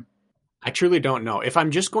you going? I truly don't know. If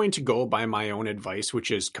I'm just going to go by my own advice, which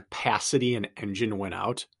is capacity and engine win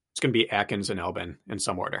out, it's going to be Atkins and Albin in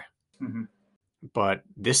some order. But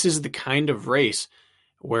this is the kind of race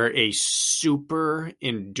where a super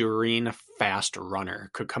enduring fast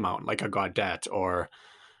runner could come out, like a Gaudet or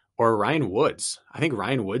Ryan Woods. I think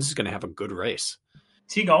Ryan Woods is going to have a good race.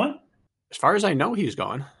 Is he going? As far as I know, he's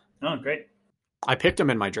going. Oh, great. I picked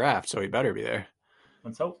him in my draft, so he better be there.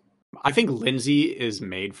 Let's hope. I think Lindsay is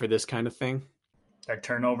made for this kind of thing. That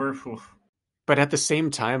turnover. But at the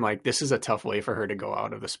same time, like, this is a tough way for her to go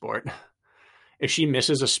out of the sport. If she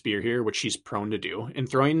misses a spear here, which she's prone to do, and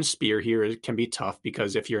throwing spear here can be tough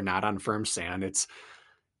because if you're not on firm sand, it's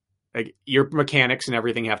like your mechanics and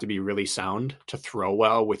everything have to be really sound to throw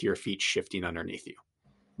well with your feet shifting underneath you.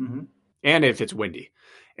 Mm-hmm. And if it's windy.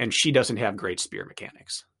 And she doesn't have great spear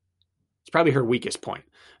mechanics. It's probably her weakest point.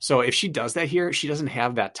 So if she does that here, she doesn't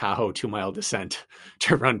have that Tahoe 2-mile descent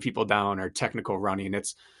to run people down or technical running.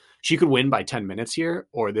 She could win by 10 minutes here,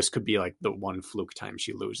 or this could be like the one fluke time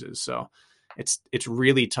she loses. So it's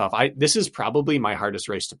really tough. This is probably my hardest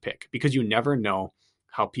race to pick because you never know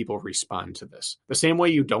how people respond to this. The same way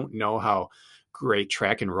you don't know how great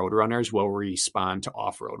track and road runners will respond to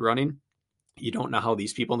off-road running. You don't know how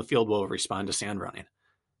these people in the field will respond to sand running.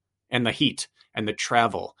 And the heat and the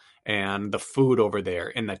travel and the food over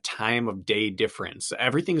there and the time of day difference.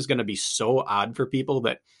 Everything's going to be so odd for people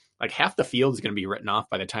that like half the field is going to be written off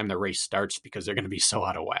by the time the race starts because they're going to be so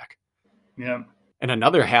out of whack. Yeah. And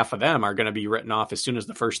another half of them are going to be written off as soon as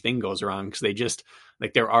the first thing goes wrong because they just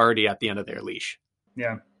like they're already at the end of their leash.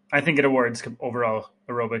 Yeah. I think it awards overall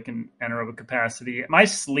aerobic and anaerobic capacity. My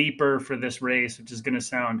sleeper for this race, which is going to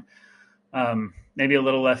sound maybe a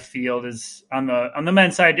little left field, is on the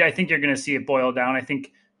men's side. I think you're going to see it boil down. I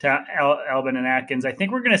think to Albin and Atkins, I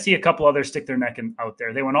think we're going to see a couple others stick their neck out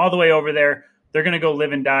there. They went all the way over there. They're going to go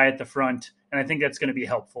live and die at the front, and I think that's going to be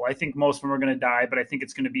helpful. I think most of them are going to die, but I think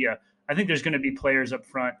it's going to be I think there's going to be players up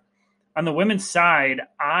front. On the women's side,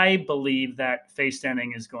 I believe that Faye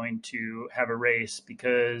Stenning is going to have a race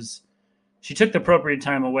because she took the appropriate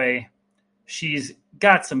time away. She's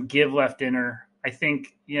got some give left in her. I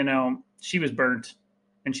think, she was burnt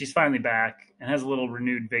and she's finally back and has a little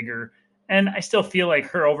renewed vigor. And I still feel like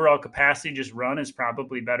her overall capacity just run is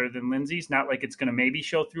probably better than Lindsay's. Not like it's going to maybe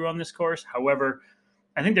show through on this course. However,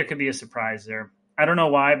 I think there could be a surprise there. I don't know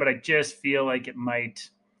why, but I just feel like it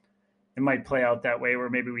might play out that way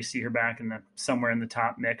where maybe we see her back somewhere in the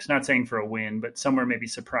top mix. Not saying for a win, but somewhere maybe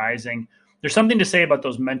surprising. There's something to say about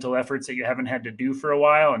those mental efforts that you haven't had to do for a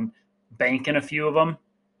while and banking a few of them.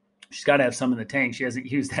 She's got to have some in the tank. She hasn't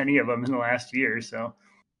used any of them in the last year. So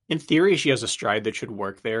in theory, she has a stride that should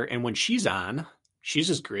work there. And when she's on, she's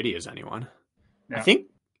as gritty as anyone. Yeah. I think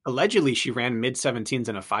allegedly she ran mid-17s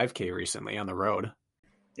in a 5K recently on the road.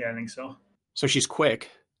 Yeah, I think so. So she's quick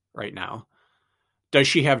right now. Does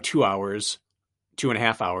she have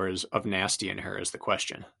 2.5 hours of nasty in her is the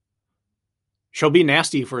question. She'll be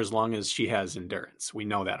nasty for as long as she has endurance. We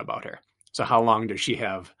know that about her. So how long does she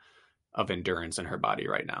have of endurance in her body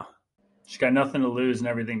right now? She's got nothing to lose and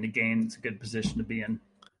everything to gain. It's a good position to be in.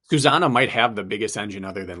 Susanna might have the biggest engine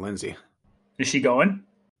other than Lindsay. Is she going?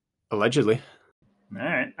 Allegedly. All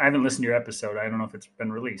right. I haven't listened to your episode. I don't know if it's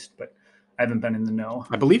been released, but I haven't been in the know.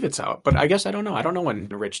 I believe it's out, but I guess I don't know. I don't know when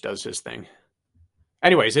Rich does his thing.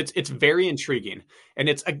 Anyways, it's very intriguing. And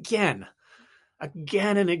it's again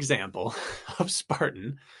an example of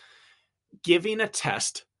Spartan giving a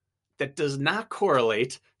test that does not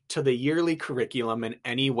correlate to the yearly curriculum in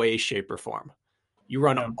any way, shape, or form. You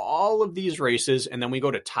run all of these races, and then we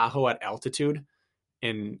go to Tahoe at altitude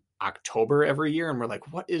in October every year, and we're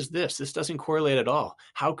like, what is this? This doesn't correlate at all.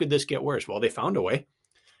 How could this get worse? Well, they found a way.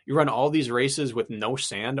 You run all these races with no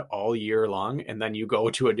sand all year long, and then you go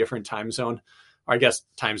to a different time zone. I guess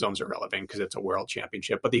time zones are relevant because it's a world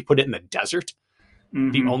championship, but they put it in the desert,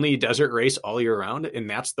 the only desert race all year round. And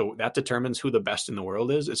that determines who the best in the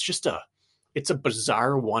world is. It's a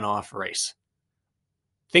bizarre one-off race.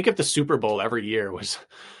 Think if the Super Bowl every year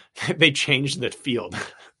they changed the field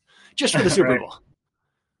just for the Super Bowl.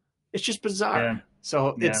 It's just bizarre. Yeah.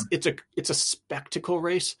 So it's a spectacle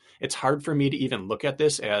race. It's hard for me to even look at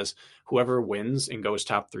this as whoever wins and goes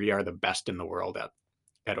top 3 are the best in the world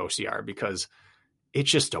at OCR because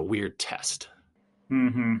it's just a weird test.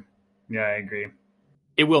 Mm-hmm. Yeah, I agree.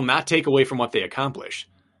 It will not take away from what they accomplish.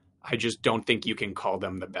 I just don't think you can call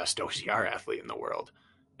them the best OCR athlete in the world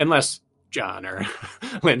unless John or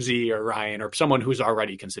Lindsay or Ryan or someone who's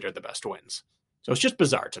already considered the best wins. So it's just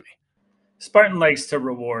bizarre to me. Spartan likes to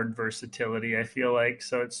reward versatility, I feel like.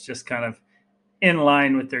 So it's just kind of in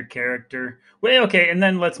line with their character. Well, okay, and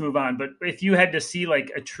then let's move on. But if you had to see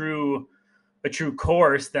like a true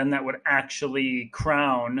course, then that would actually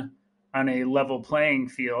crown on a level playing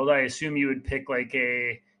field. I assume you would pick like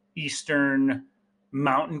a Eastern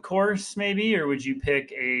mountain course maybe, or would you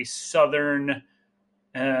pick a Southern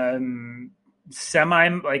semi,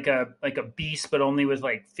 like a beast, but only with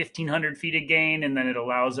like 1,500 feet of gain, and then it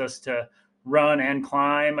allows us to run and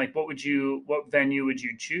climb? Like what venue would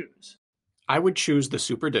you choose? I would choose the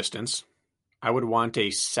super distance. I would want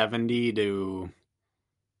a 70 to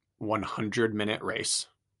 100-minute race.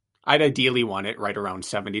 I'd ideally want it right around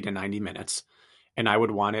 70 to 90 minutes. And I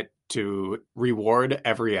would want it to reward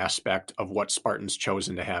every aspect of what Spartan's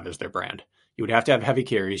chosen to have as their brand. You would have to have heavy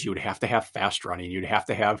carries. You would have to have fast running. You'd have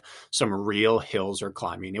to have some real hills or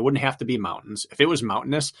climbing. It wouldn't have to be mountains. If it was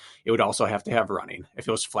mountainous, it would also have to have running. If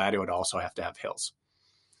it was flat, it would also have to have hills.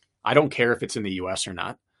 I don't care if it's in the US or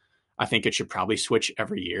not. I think it should probably switch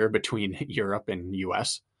every year between Europe and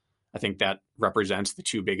US. I think that represents the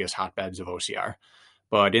two biggest hotbeds of OCR.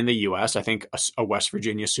 But in the US, I think a West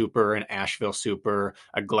Virginia Super, an Asheville Super,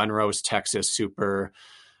 a Glen Rose, Texas Super.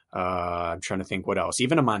 I'm trying to think what else.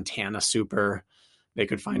 Even a Montana Super. They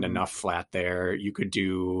could find enough flat there. You could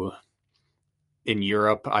do in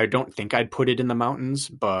Europe. I don't think I'd put it in the mountains,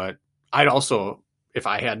 but I'd also, if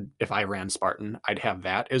I ran Spartan, I'd have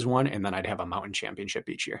that as one, and then I'd have a mountain championship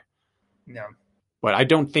each year. Yeah. But I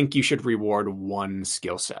don't think you should reward one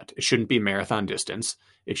skill set. It shouldn't be marathon distance.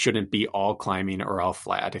 It shouldn't be all climbing or all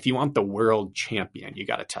flat. If you want the world champion, you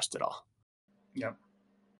got to test it all. Yep.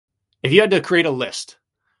 If you had to create a list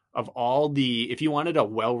of if you wanted a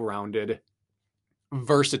well-rounded,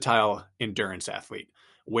 versatile endurance athlete,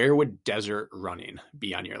 where would desert running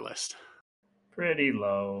be on your list? Pretty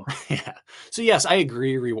low. Yeah. So yes, I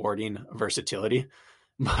agree rewarding versatility,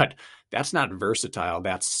 but that's not versatile.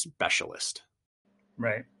 That's specialist.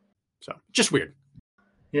 Right. So just weird.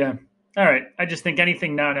 Yeah. All right. I just think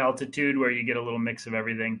anything not altitude where you get a little mix of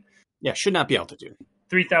everything. Yeah. Should not be altitude.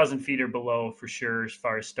 3,000 feet or below for sure as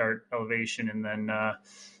far as start elevation. And then,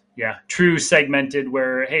 true segmented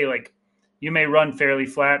where, hey, like you may run fairly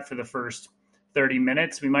flat for the first 30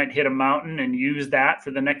 minutes. We might hit a mountain and use that for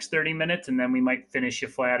the next 30 minutes. And then we might finish you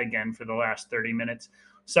flat again for the last 30 minutes.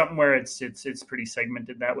 Something where it's pretty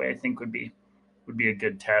segmented that way, I think would be a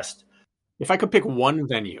good test. If I could pick one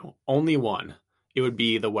venue, only one, it would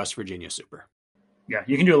be the West Virginia Super. Yeah,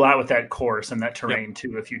 you can do a lot with that course and that terrain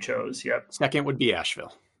too if you chose. Yep. Second would be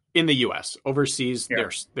Asheville. In the U.S. Overseas,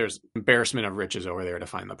 there's embarrassment of riches over there to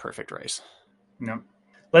find the perfect race. No.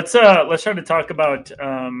 Let's try to talk about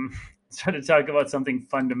something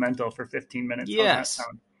fundamental for 15 minutes. Yes.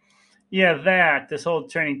 Yeah, this whole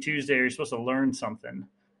Training Tuesday, you're supposed to learn something,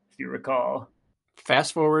 if you recall.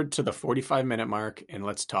 Fast forward to the 45-minute mark, and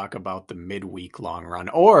let's talk about the midweek long run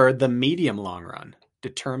or the medium long run,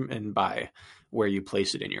 determined by where you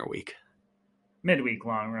place it in your week. Midweek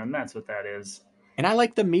long run, that's what that is. And I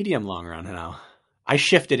like the medium long run now. I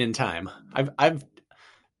shifted in time. I've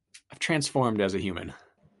transformed as a human.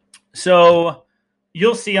 So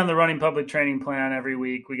you'll see on the Running Public Training Plan every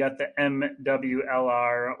week, we got the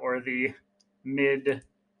MWLR or the mid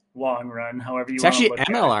long run, however you want to look at it. It's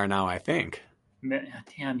actually MLR now, I think.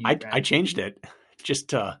 Damn you, I changed it just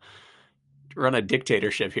to run a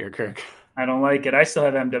dictatorship here, Kirk. I don't like it. I still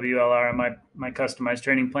have MWLR on my customized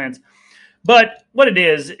training plans. But what it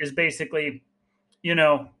is basically,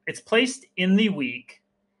 it's placed in the week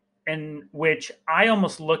in which I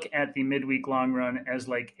almost look at the midweek long run as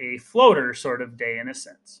like a floater sort of day in a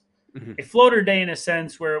sense. Mm-hmm. A floater day in a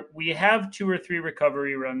sense where we have 2 or 3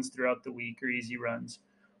 recovery runs throughout the week or easy runs.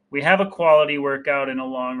 We have a quality workout in a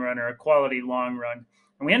long run or a quality long run.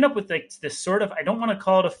 And we end up with like this sort of, I don't want to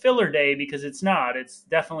call it a filler day because it's not. It's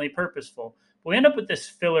definitely purposeful. But we end up with this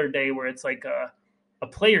filler day where it's like a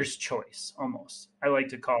player's choice almost, I like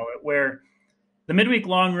to call it, where the midweek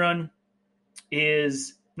long run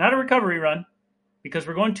is not a recovery run because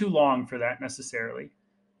we're going too long for that necessarily.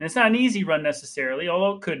 And it's not an easy run necessarily,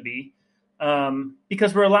 although it could be,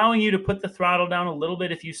 because we're allowing you to put the throttle down a little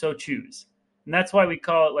bit if you so choose. And that's why we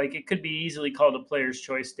call it, like, it could be easily called a player's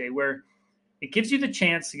choice day, where it gives you the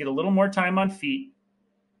chance to get a little more time on feet,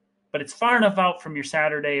 but it's far enough out from your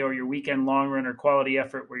Saturday or your weekend long run or quality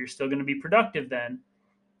effort where you're still going to be productive then.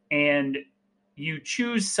 And you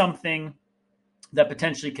choose something that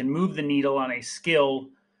potentially can move the needle on a skill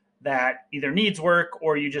that either needs work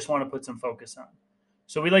or you just want to put some focus on.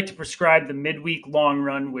 So we like to prescribe the midweek long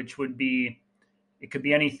run, which would be, it could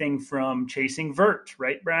be anything from chasing vert,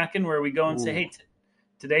 right, Brakken, where we go and say, hey,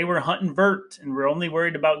 today we're hunting vert and we're only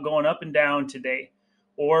worried about going up and down today.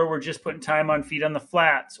 Or we're just putting time on feet on the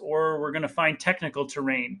flats, or we're going to find technical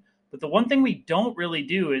terrain. But the one thing we don't really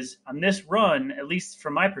do is on this run, at least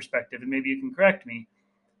from my perspective, and maybe you can correct me,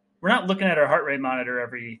 we're not looking at our heart rate monitor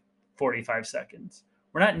every 45 seconds.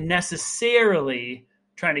 We're not necessarily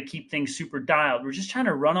trying to keep things super dialed. We're just trying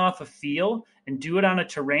to run off a feel and do it on a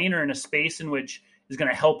terrain or in a space in which is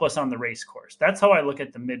going to help us on the race course. That's how I look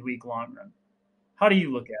at the midweek long run. How do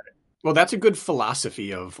you look at it? Well, that's a good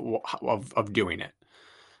philosophy of doing it.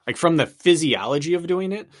 Like from the physiology of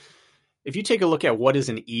doing it, if you take a look at what is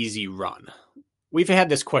an easy run, we've had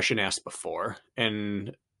this question asked before,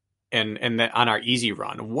 and and then on our easy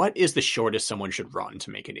run, what is the shortest someone should run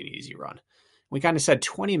to make it an easy run? We kind of said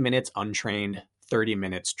 20 minutes untrained, 30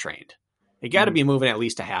 minutes trained. You got to be moving at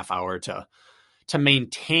least a half hour to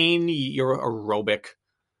maintain your aerobic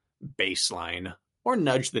baseline or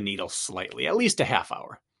nudge the needle slightly, at least a half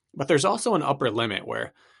hour. But there's also an upper limit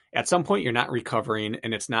where at some point you're not recovering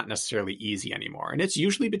and it's not necessarily easy anymore. And it's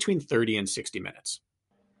usually between 30 and 60 minutes.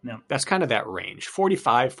 No. That's kind of that range,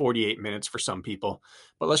 45, 48 minutes for some people.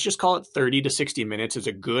 But let's just call it 30 to 60 minutes is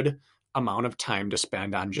a good amount of time to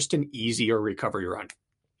spend on just an easier recovery run.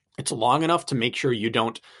 It's long enough to make sure you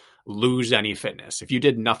don't lose any fitness. If you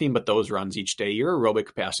did nothing but those runs each day, your aerobic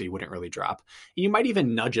capacity wouldn't really drop. You might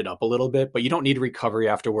even nudge it up a little bit, but you don't need recovery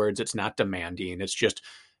afterwards. It's not demanding. It's just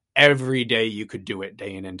every day you could do it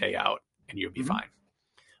day in and day out and you'd be fine.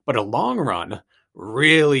 But a long run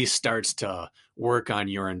really starts to work on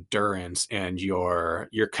your endurance and your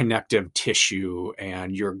connective tissue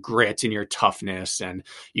and your grit and your toughness. And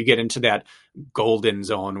you get into that golden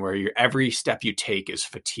zone where every step you take is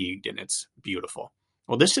fatigued and it's beautiful.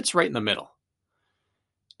 Well, this sits right in the middle.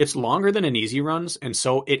 It's longer than an easy runs, and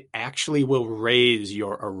so it actually will raise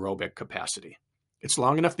your aerobic capacity. It's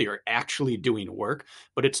long enough that you're actually doing work,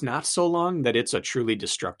 but it's not so long that it's a truly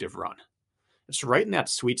destructive run. It's right in that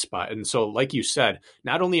sweet spot. And so, like you said,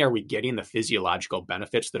 not only are we getting the physiological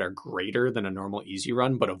benefits that are greater than a normal easy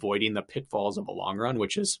run, but avoiding the pitfalls of a long run,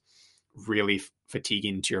 which is really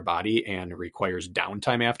fatiguing to your body and requires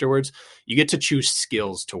downtime afterwards. You get to choose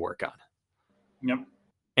skills to work on. Yep.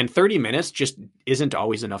 And 30 minutes just isn't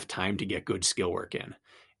always enough time to get good skill work in.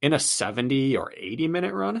 In a 70 or 80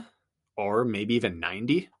 minute run, or maybe even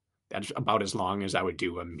 90, that's about as long as I would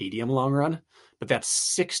do a medium long run. But that's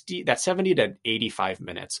 70 to 85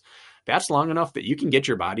 minutes. That's long enough that you can get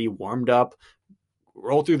your body warmed up,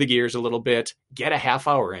 roll through the gears a little bit, get a half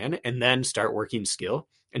hour in, and then start working skill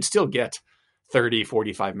and still get 30,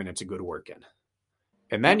 45 minutes of good work in.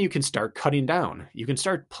 And then you can start cutting down. You can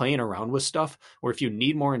start playing around with stuff where if you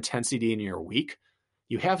need more intensity in your week,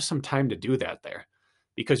 you have some time to do that there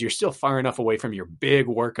because you're still far enough away from your big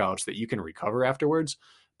workouts that you can recover afterwards.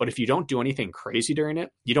 But if you don't do anything crazy during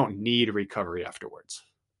it, you don't need recovery afterwards.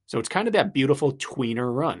 So it's kind of that beautiful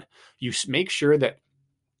tweener run. You make sure that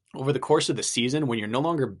over the course of the season, when you're no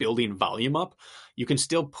longer building volume up, you can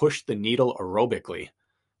still push the needle aerobically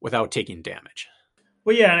without taking damage.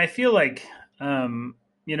 Well, yeah, and I feel like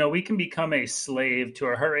we can become a slave to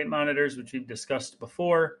our heart rate monitors, which we've discussed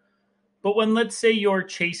before. But when, let's say, you're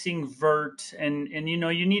chasing vert and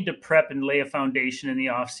you need to prep and lay a foundation in the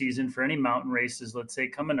off season for any mountain races, let's say,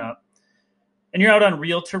 coming up, and you're out on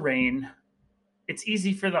real terrain, it's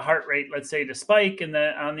easy for the heart rate, let's say, to spike and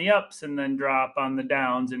then on the ups and then drop on the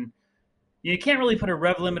downs. And you can't really put a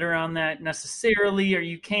rev limiter on that necessarily, or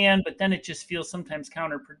you can, but then it just feels sometimes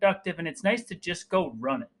counterproductive. And it's nice to just go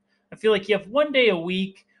run it. I feel like you have one day a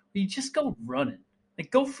week where you just go running.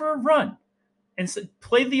 Like, go for a run and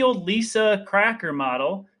play the old Lisa Cracker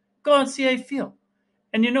model. Go out and see how you feel.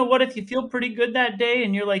 And you know what? If you feel pretty good that day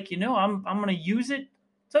and you're like, I'm going to use it,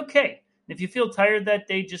 it's okay. And if you feel tired that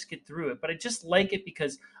day, just get through it. But I just like it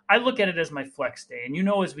because I look at it as my flex day. And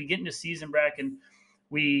as we get into season, Brakken,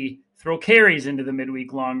 we throw carries into the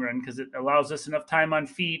midweek long run because it allows us enough time on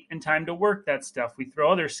feet and time to work that stuff. We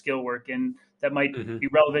throw other skill work in that might be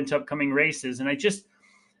relevant to upcoming races. And I just,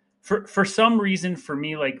 for some reason, for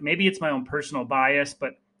me, like maybe it's my own personal bias,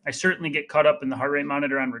 but I certainly get caught up in the heart rate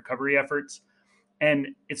monitor on recovery efforts. And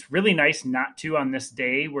it's really nice not to on this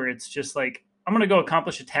day where it's just like, I'm going to go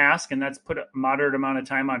accomplish a task and that's put a moderate amount of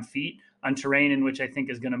time on feet on terrain in which I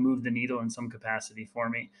think is going to move the needle in some capacity for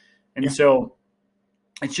me. And so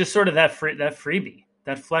it's just sort of that freebie,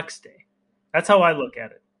 that flex day. That's how I look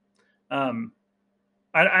at it.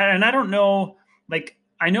 I don't know, like,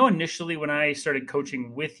 I know initially when I started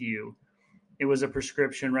coaching with you, it was a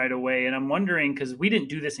prescription right away. And I'm wondering, because we didn't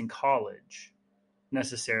do this in college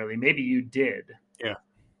necessarily. Maybe you did. Yeah.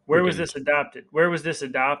 Where was this adopted?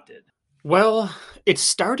 Well, it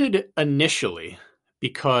started initially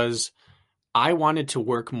because I wanted to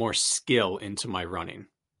work more skill into my running.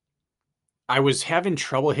 I was having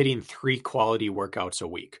trouble hitting 3 quality workouts a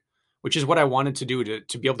week, which is what I wanted to do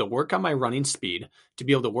to be able to work on my running speed, to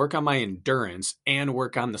be able to work on my endurance, and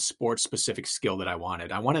work on the sport-specific skill that I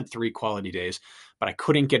wanted. I wanted 3 quality days, but I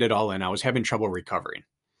couldn't get it all in. I was having trouble recovering.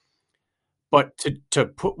 But to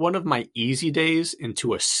put one of my easy days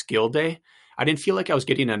into a skill day, I didn't feel like I was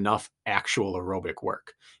getting enough actual aerobic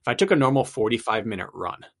work. If I took a normal 45-minute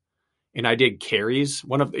run and I did carries,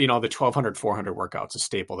 one of the 1200, 400 workouts, a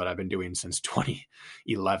staple that I've been doing since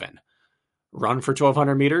 2011. Run for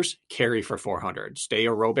 1,200 meters, carry for 400, stay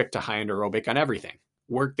aerobic to high-end aerobic on everything.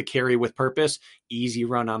 work the carry with purpose, easy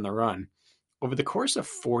run on the run. Over the course of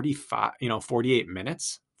 48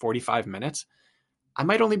 minutes, 45 minutes, I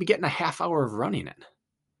might only be getting a half hour of running in.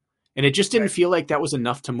 And it just didn't feel like that was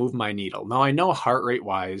enough to move my needle. Now, I know heart rate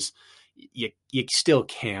wise, you still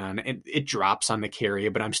can, and it drops on the carry,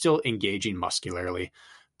 but I'm still engaging muscularly.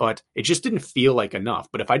 But it just didn't feel like enough.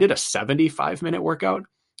 But if I did a 75-minute workout,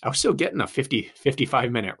 I was still getting a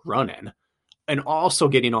 55-minute run in and also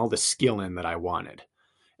getting all the skill in that I wanted.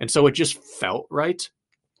 And so it just felt right.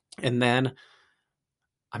 And then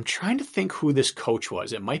I'm trying to think who this coach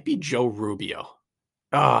was. It might be Joe Rubio.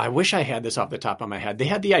 Oh, I wish I had this off the top of my head. They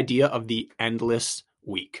had the idea of the endless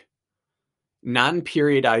week,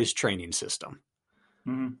 non-periodized training system,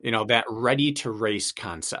 that ready to race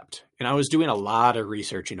concept. And I was doing a lot of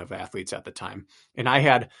researching of athletes at the time. And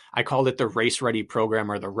I called it the race ready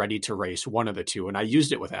program or the ready to race, one of the two. And I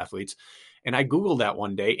used it with athletes. And I Googled that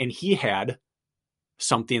one day and he had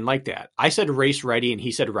something like that. I said race ready and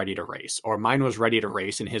he said ready to race, or mine was ready to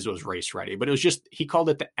race and his was race ready. But it was just, he called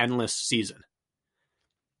it the endless season.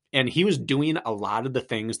 And he was doing a lot of the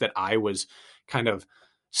things that I was kind of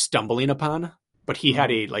stumbling upon, but he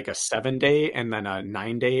had a 7-day and then a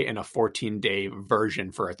 9-day and a 14-day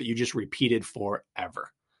version for it that you just repeated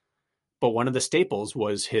forever. But one of the staples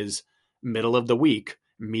was his middle of the week,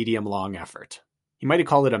 medium long effort. He might have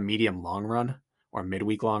called it a medium long run or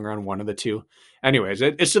midweek long run, one of the two. Anyways,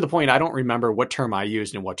 it's to the point I don't remember what term I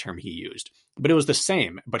used and what term he used, but it was the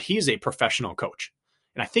same. But he's a professional coach.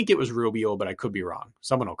 And I think it was Rubio, but I could be wrong.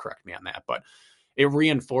 Someone will correct me on that. But it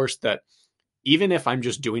reinforced that even if I'm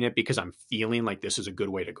just doing it because I'm feeling like this is a good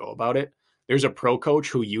way to go about it, there's a pro coach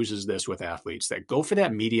who uses this with athletes that go for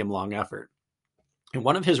that medium long effort. And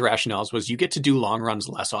one of his rationales was you get to do long runs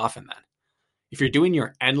less often then. If you're doing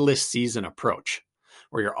your endless season approach,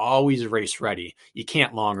 where you're always race ready, you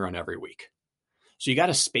can't long run every week. So you got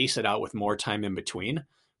to space it out with more time in between.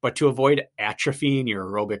 But to avoid atrophying your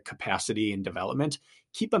aerobic capacity and development,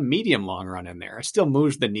 keep a medium long run in there. It still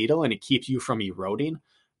moves the needle and it keeps you from eroding,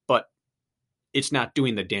 but it's not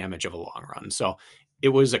doing the damage of a long run. So it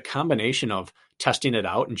was a combination of testing it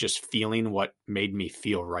out and just feeling what made me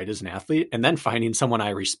feel right as an athlete, and then finding someone I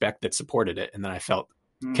respect that supported it. And then I felt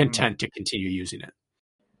content to continue using it.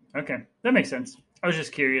 Okay. That makes sense. I was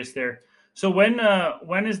just curious there. So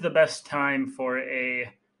when is the best time for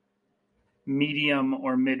a medium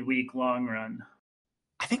or midweek long run?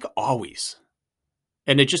 I think always.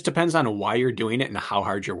 And it just depends on why you're doing it and how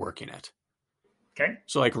hard you're working it. Okay.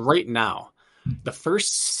 So like right now, the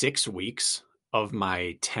first 6 weeks of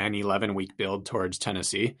my 10, 11 week build towards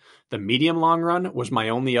Tennessee, the medium long run was my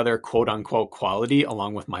only other quote unquote quality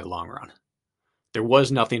along with my long run. There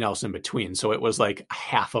was nothing else in between. So it was like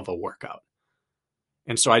half of a workout.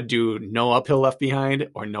 And so I'd do no uphill left behind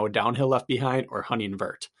or no downhill left behind or hunting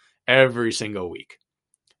vert every single week.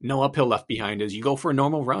 No uphill left behind is you go for a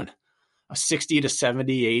normal run, a 60 to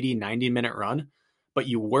 70, 80, 90-minute run, but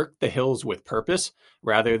you work the hills with purpose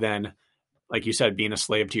rather than, like you said, being a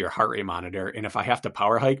slave to your heart rate monitor. And if I have to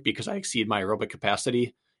power hike because I exceed my aerobic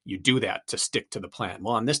capacity, you do that to stick to the plan.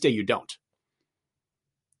 Well, on this day, you don't.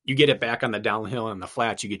 You get it back on the downhill and the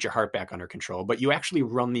flats, you get your heart back under control, but you actually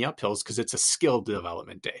run the uphills because it's a skill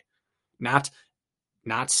development day, not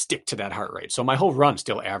stick to that heart rate. So my whole run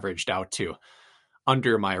still averaged out to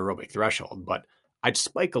under my aerobic threshold, but I'd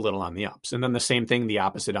spike a little on the ups. And then the same thing, the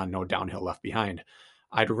opposite on no downhill left behind.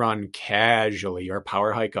 I'd run casually or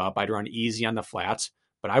power hike up. I'd run easy on the flats,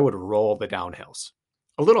 but I would roll the downhills.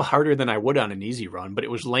 A little harder than I would on an easy run, but it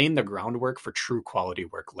was laying the groundwork for true quality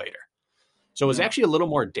work later. So it was actually a little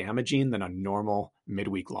more damaging than a normal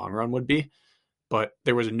midweek long run would be, but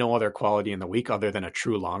there was no other quality in the week other than a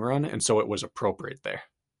true long run. And so it was appropriate there.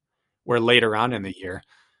 Where later on in the year,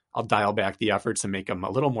 I'll dial back the efforts and make them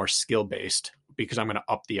a little more skill-based because I'm going to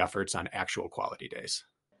up the efforts on actual quality days.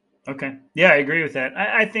 Okay. Yeah, I agree with that.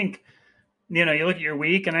 I think, you look at your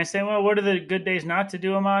week and I say, well, what are the good days not to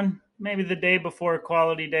do them on? Maybe the day before a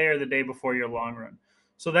quality day or the day before your long run.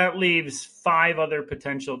 So that leaves 5 other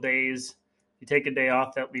potential days. You take a day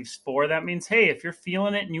off, that leaves 4. That means, hey, if you're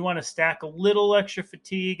feeling it and you want to stack a little extra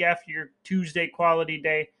fatigue after your Tuesday quality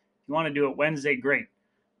day, if you want to do it Wednesday, great.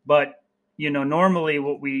 But, normally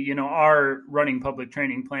what we, our running public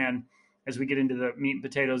training plan as we get into the meat and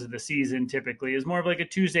potatoes of the season typically is more of like a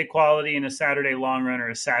Tuesday quality and a Saturday long run or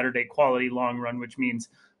a Saturday quality long run, which means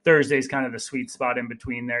Thursday's kind of the sweet spot in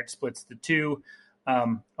between there. It splits the two.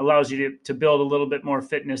 Allows you to build a little bit more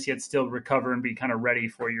fitness, yet still recover and be kind of ready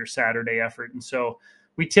for your Saturday effort. And so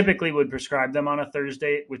we typically would prescribe them on a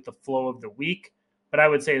Thursday with the flow of the week. But I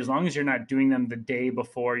would say as long as you're not doing them the day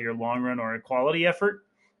before your long run or a quality effort,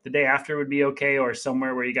 the day after would be okay, or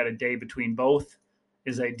somewhere where you got a day between both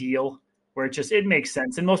is ideal, where it makes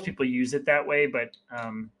sense. And most people use it that way, but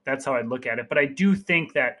that's how I'd look at it. But I do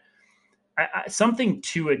think that something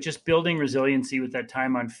to it, just building resiliency with that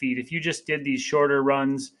time on feet. If you just did these shorter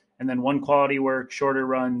runs and then one quality work, shorter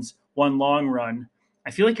runs, one long run,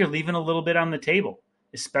 I feel like you're leaving a little bit on the table,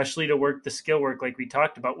 especially to work the skill work like we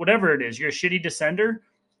talked about. Whatever it is, you're a shitty descender,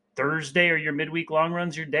 Thursday or your midweek long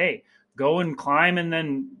run's your day. Go and climb and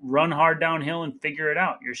then run hard downhill and figure it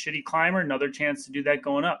out. You're a shitty climber, another chance to do that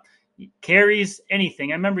going up. Carries,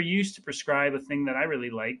 anything. I remember you used to prescribe a thing that I really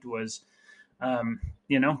liked was,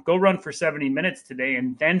 go run for 70 minutes today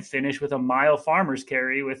and then finish with a mile farmer's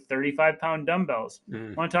carry with 35-pound dumbbells.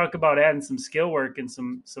 I want to talk about adding some skill work and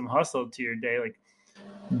some hustle to your day. Like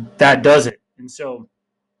that does it. And so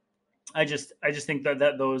I just think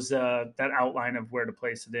that those that outline of where to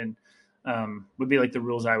place it in would be like the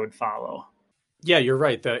rules I would follow. Yeah, you're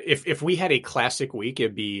right. If we had a classic week,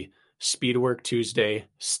 it'd be speed work Tuesday,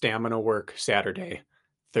 stamina work Saturday.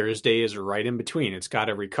 Thursday is right in between. It's got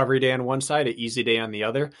a recovery day on one side, an easy day on the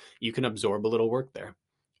other. You can absorb a little work there.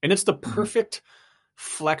 And it's the perfect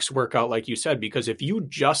flex workout, like you said, because if you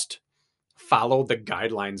just follow the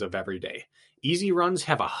guidelines of every day, easy runs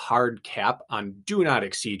have a hard cap on do not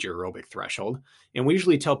exceed your aerobic threshold. And we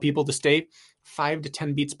usually tell people to stay 5 to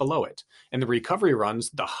 10 beats below it. And the recovery runs,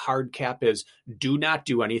 the hard cap is do not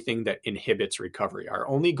do anything that inhibits recovery. Our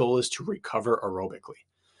only goal is to recover aerobically.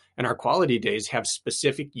 And our quality days have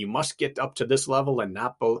specific, you must get up to this level and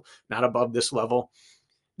not above this level.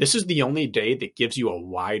 This is the only day that gives you a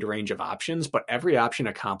wide range of options, but every option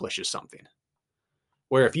accomplishes something.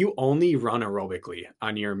 Where if you only run aerobically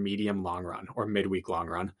on your medium long run or midweek long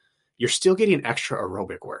run, you're still getting extra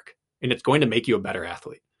aerobic work and it's going to make you a better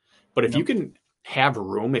athlete. But if you can have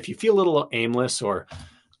room, if you feel a little aimless or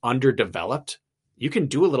underdeveloped, you can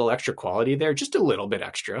do a little extra quality there, just a little bit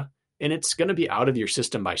extra, and it's going to be out of your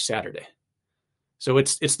system by Saturday. So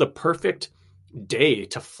it's the perfect day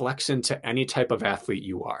to flex into any type of athlete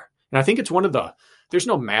you are. And I think it's there's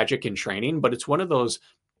no magic in training, but it's one of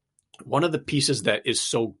the pieces that is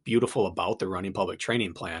so beautiful about the Running Public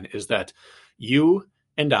Training Plan is that you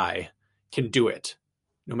and I can do it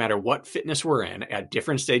no matter what fitness we're in at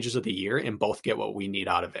different stages of the year and both get what we need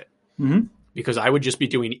out of it. Mm-hmm. Because I would just be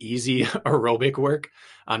doing easy aerobic work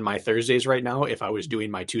on my Thursdays right now if I was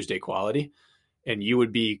doing my Tuesday quality, and you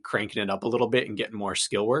would be cranking it up a little bit and getting more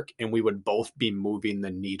skill work, and we would both be moving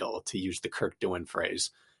the needle, to use the Kirk Doohan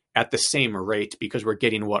phrase, at the same rate because we're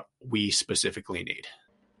getting what we specifically need.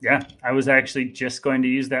 Yeah, I was actually just going to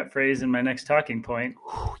use that phrase in my next talking point.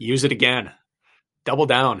 Use it again. Double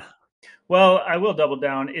down. Well, I will double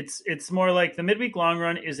down. It's more like the midweek long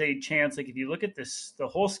run is a chance. Like if you look at the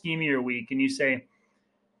whole scheme of your week and you say,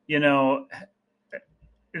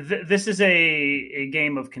 this is a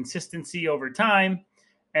game of consistency over time.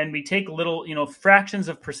 And we take little, fractions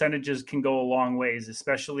of percentages can go a long ways,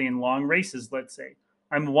 especially in long races. Let's say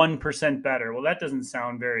I'm 1% better. Well, that doesn't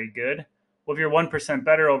sound very good. Well, if you're 1%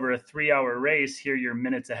 better over a 3-hour race, here you're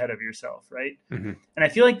minutes ahead of yourself, right? Mm-hmm. And I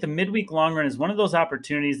feel like the midweek long run is one of those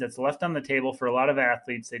opportunities that's left on the table for a lot of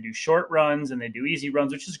athletes. They do short runs and they do easy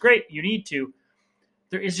runs, which is great. You need to.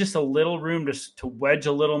 There is just a little room to wedge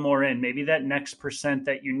a little more in, maybe that next percent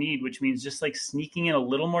that you need, which means just like sneaking in a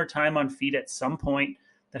little more time on feet at some point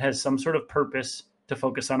that has some sort of purpose to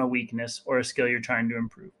focus on a weakness or a skill you're trying to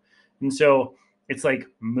improve. And so it's like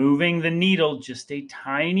moving the needle just a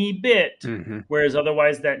tiny bit, whereas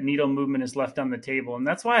otherwise that needle movement is left on the table. And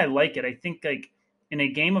that's why I like it. I think like in a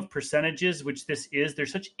game of percentages, which this is,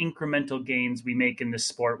 there's such incremental gains we make in this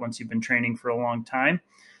sport once you've been training for a long time.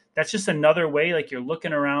 That's just another way, like you're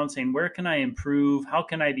looking around saying, where can I improve? How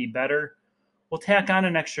can I be better? We'll tack on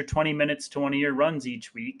an extra 20 minutes to one of your runs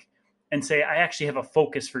each week and say, I actually have a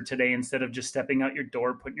focus for today instead of just stepping out your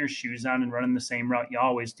door, putting your shoes on and running the same route you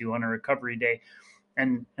always do on a recovery day.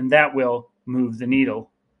 And that will move the needle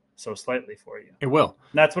so slightly for you. It will.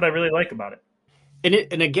 And that's what I really like about it.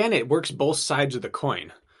 And again, it works both sides of the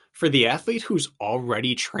coin. For the athlete who's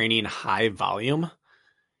already training high volume,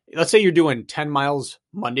 let's say you're doing 10 miles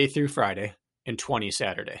Monday through Friday and 20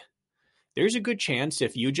 Saturday. There's a good chance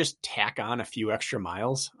if you just tack on a few extra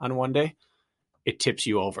miles on one day, it tips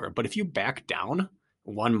you over. But if you back down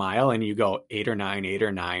 1 mile and you go 8 or 9, 8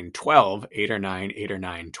 or 9, 12, 8 or 9, 8 or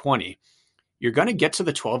 9, 20, you're going to get to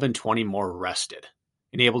the 12 and 20 more rested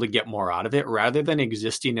and able to get more out of it rather than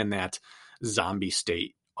existing in that zombie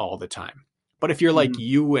state all the time. But if you're like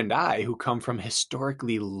you and I, who come from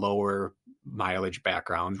historically lower mileage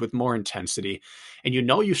backgrounds with more intensity, and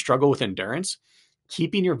you struggle with endurance,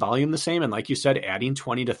 keeping your volume the same, and like you said, adding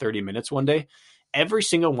 20 to 30 minutes one day every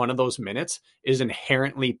single one of those minutes is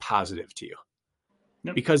inherently positive to you.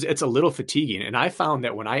 Yep. Because it's a little fatiguing. And I found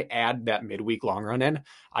that when I add that midweek long run in,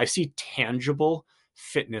 I see tangible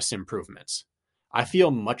fitness improvements. I feel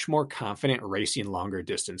much more confident racing longer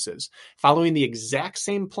distances, following the exact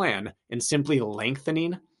same plan and simply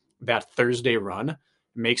lengthening that Thursday run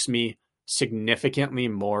makes me significantly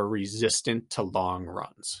more resistant to long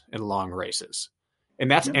runs and long races. And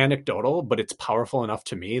that's anecdotal, but it's powerful enough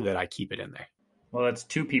to me that I keep it in there. Well, that's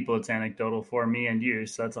two people it's anecdotal for, me and you.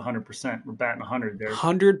 So that's 100%. We're batting 100 there.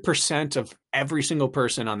 100% of every single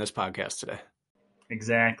person on this podcast today.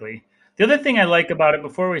 Exactly. The other thing I like about it,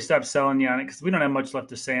 before we stop selling you on it, because we don't have much left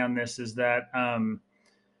to say on this, is that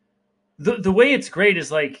the way it's great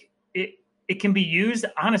is like it can be used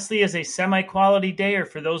honestly as a semi-quality day, or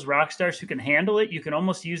for those rock stars who can handle it, you can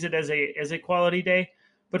almost use it as a quality day.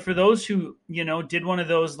 But for those who, did one of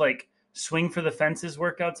those like swing for the fences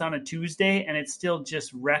workouts on a Tuesday and it's still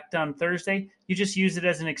just wrecked on Thursday, you just use it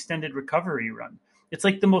as an extended recovery run. It's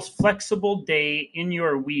like the most flexible day in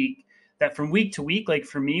your week, that from week to week, like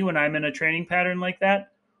for me, when I'm in a training pattern like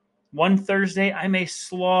that, one Thursday I may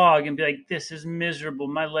slog and be like, this is miserable.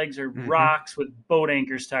 My legs are rocks with boat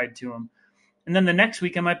anchors tied to them. And then the next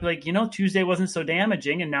week I might be like, Tuesday wasn't so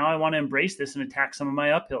damaging, and now I want to embrace this and attack some of my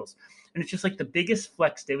uphills. And it's just like the biggest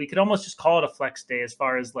flex day. We could almost just call it a flex day as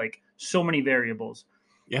far as like so many variables.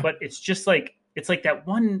 Yeah. But it's just like, it's like that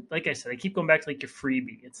one, like I said, I keep going back to like your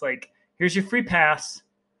freebie. It's like, here's your free pass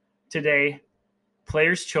today,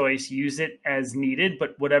 player's choice, use it as needed.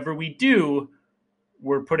 But whatever we do,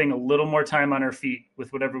 we're putting a little more time on our feet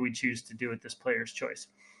with whatever we choose to do at this player's choice.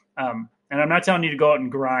 And I'm not telling you to go out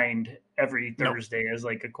and grind every Thursday as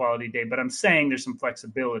like a quality day, but I'm saying there's some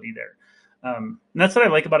flexibility there. And that's what I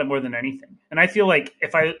like about it more than anything. And I feel like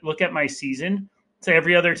if I look at my season, say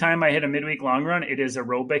every other time I hit a midweek long run, it is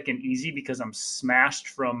aerobic and easy because I'm smashed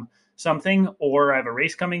from something, or I have a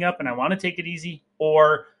race coming up and I want to take it easy,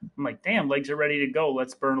 or I'm like, damn, legs are ready to go.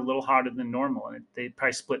 Let's burn a little hotter than normal. And they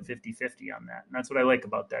probably split 50-50 on that. And that's what I like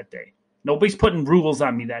about that day. Nobody's putting rules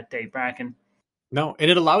on me that day, Brakken. No,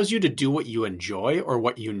 and it allows you to do what you enjoy or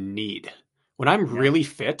what you need. When I'm really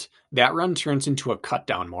fit, that run turns into a cut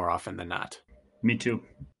down more often than not. Me too.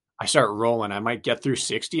 I start rolling. I might get through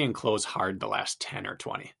 60 and close hard the last 10 or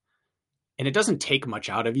 20. And it doesn't take much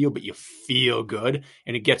out of you, but you feel good.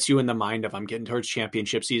 And it gets you in the mind of, I'm getting towards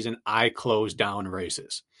championship season. I close down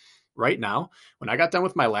races. Right now, when I got done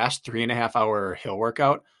with my last 3.5 hour hill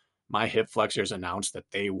workout, my hip flexors announced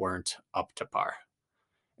that they weren't up to par.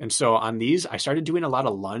 And so on these, I started doing a lot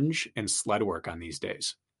of lunge and sled work on these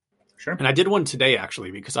days. Sure. And I did one today, actually,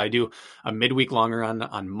 because I do a midweek long run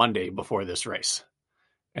on Monday before this race.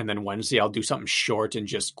 And then Wednesday, I'll do something short and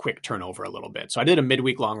just quick turnover a little bit. So I did a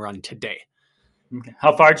midweek long run today. Okay.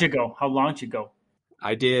 How far did you go? How long did you go?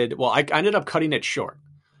 I ended up cutting it short.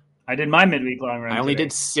 I did my midweek long run. I only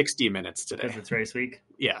did 60 minutes today. Because it's race week.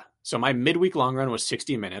 Yeah. So my midweek long run was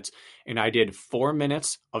 60 minutes, and I did 4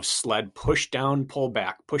 minutes of sled push down, pull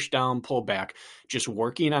back, just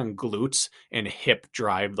working on glutes and hip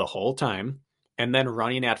drive the whole time, and then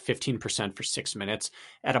running at 15% for 6 minutes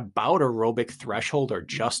at about aerobic threshold or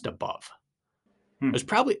just above. It was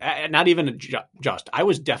probably not even just. I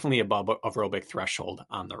was definitely above aerobic threshold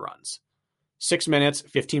on the runs. 6 minutes,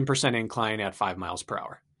 15% incline at 5 miles per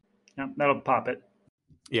hour. Yeah, that'll pop it.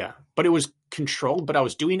 Yeah, but it was controlled, but I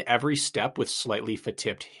was doing every step with slightly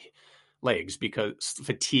fatigued legs because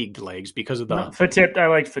of the... Fatipped, I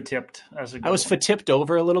like fatipped. I was fatipped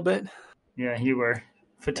over a little bit. Yeah, you were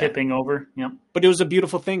fatipping over. Yep. But it was a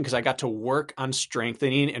beautiful thing because I got to work on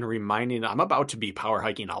strengthening and reminding I'm about to be power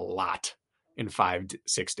hiking a lot in 5-6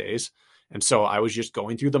 days. And so I was just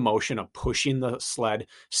going through the motion of pushing the sled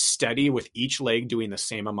steady with each leg doing the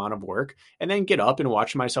same amount of work, and then get up and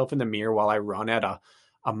watch myself in the mirror while I run at a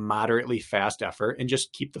moderately fast effort and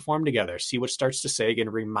just keep the form together, see what starts to sag,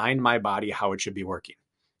 and remind my body how it should be working.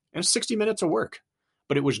 And 60 minutes of work,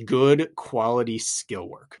 but it was good quality skill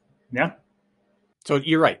work. Yeah. So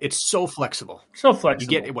you're right. It's so flexible. So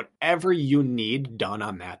flexible. You get whatever you need done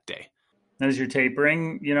on that day. As you're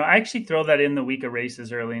tapering, I actually throw that in the week of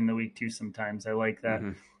races early in the week too. Sometimes I like that.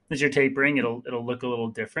 Mm-hmm. As you're tapering, it'll look a little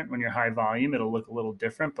different. When you're high volume, it'll look a little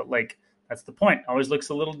different. But like that's the point. Always looks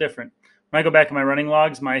a little different. When I go back in my running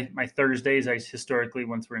logs, my Thursdays, I historically,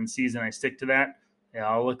 once we're in season, I stick to that. Yeah,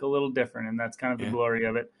 I'll look a little different, and that's kind of the glory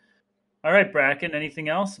of it. All right, Brakken. Anything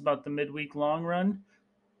else about the midweek long run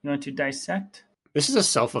you want to dissect? This is a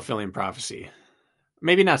self-fulfilling prophecy.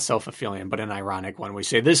 Maybe not self-fulfilling, but an ironic one. We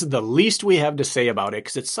say this is the least we have to say about it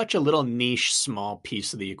because it's such a little niche, small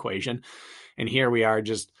piece of the equation. And here we are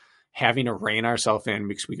just having to rein ourselves in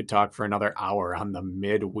because we could talk for another hour on the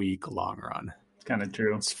midweek long run. It's kind of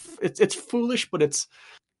true. It's foolish, but it's,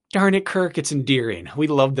 darn it, Kirk, it's endearing. We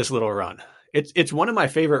love this little run. It's one of my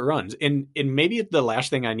favorite runs. And maybe the last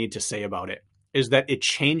thing I need to say about it is that it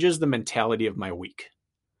changes the mentality of my week.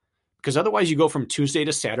 Because otherwise you go from Tuesday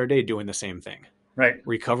to Saturday doing the same thing. Right.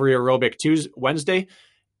 Recovery aerobic Wednesday,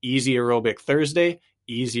 easy aerobic Thursday,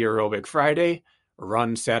 easy aerobic Friday,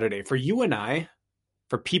 run Saturday. For you and I,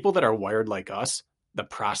 for people that are wired like us, the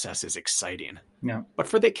process is exciting. Yeah. But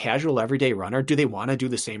for the casual everyday runner, do they want to do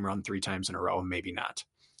the same run 3 times in a row? Maybe not.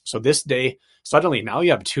 So this day, suddenly now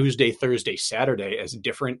you have Tuesday, Thursday, Saturday as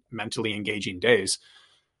different mentally engaging days.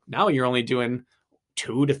 Now you're only doing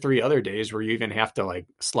 2 to 3 other days where you even have to like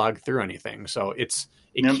slog through anything. So it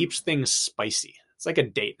keeps things spicy. It's like a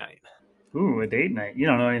date night. Ooh, a date night. You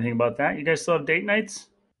don't know anything about that. You guys still have date nights?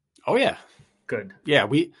 Oh yeah. Good. Yeah.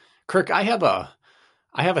 Kirk, I have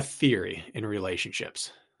a theory in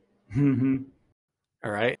relationships. Mm-hmm.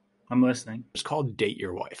 All right. I'm listening. It's called date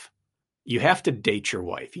your wife. You have to date your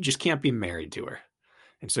wife. You just can't be married to her.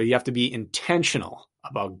 And so you have to be intentional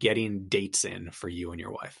about getting dates in for you and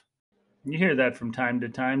your wife. You hear that from time to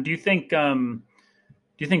time. Do you think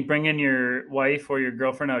bringing your wife or your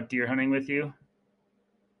girlfriend out deer hunting with you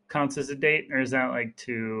counts as a date, or is that like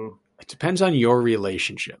too? It depends on your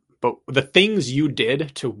relationship. But the things you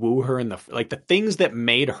did to woo her the things that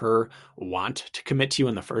made her want to commit to you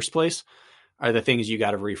in the first place are the things you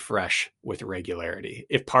got to refresh with regularity.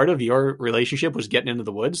 If part of your relationship was getting into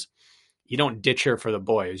the woods, you don't ditch her for the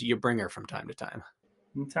boys. You bring her from time to time.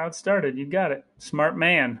 That's how it started. You got it. Smart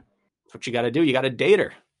man. That's what you got to do. You got to date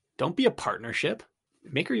her. Don't be a partnership.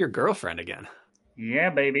 Make her your girlfriend again.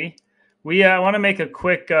 Yeah, baby. We want to make a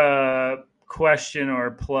quick question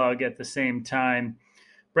or plug at the same time.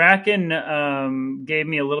 Brakken gave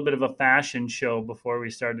me a little bit of a fashion show before we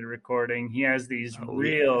started recording. He has these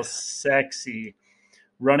sexy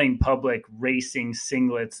running public racing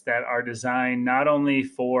singlets that are designed not only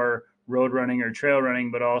for road running or trail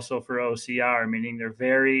running, but also for OCR, meaning they're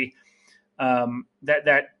very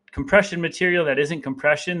that compression material that isn't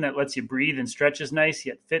compression, that lets you breathe and stretches nice,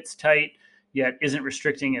 yet fits tight, yet isn't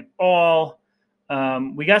restricting at all.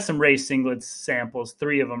 We got some race singlets samples,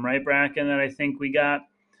 3 of them, right, Brakken, that I think we got.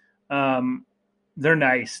 They're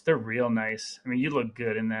nice. They're real nice. I mean, you look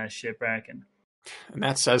good in that shit, Brakken. And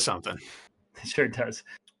that says something. It sure does.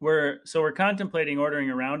 We're contemplating ordering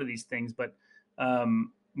a round of these things, but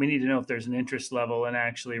we need to know if there's an interest level in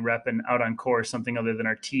actually repping out on course something other than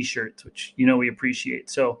our t-shirts, which we appreciate.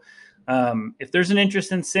 So if there's an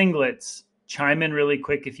interest in singlets, chime in really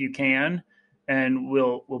quick if you can, and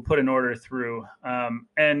we'll put an order through.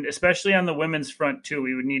 And especially on the women's front too,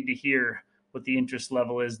 we would need to hear what the interest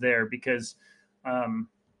level is there because Brakken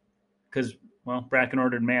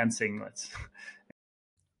ordered man singlets.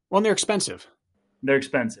 Well, and they're expensive. They're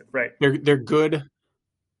expensive, right? They're good.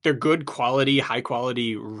 They're good quality, high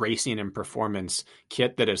quality racing and performance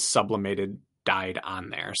kit that is sublimated, dyed on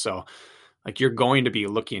there. So like you're going to be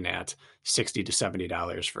looking at $60 to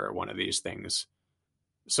 $70 for one of these things.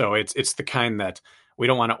 So it's the kind that we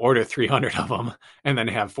don't want to order 300 of them and then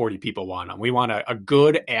have 40 people want them. We want a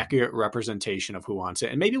good, accurate representation of who wants it.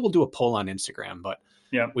 And maybe we'll do a poll on Instagram, but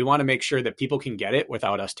we want to make sure that people can get it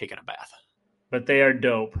without us taking a bath. But they are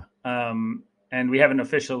dope. And we haven't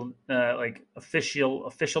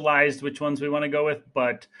officialized which ones we want to go with,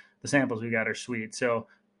 but the samples we got are sweet. So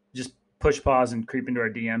just push pause and creep into our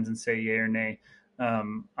DMs and say yay or nay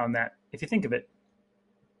on that. If you think of it,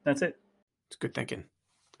 that's it. It's good thinking.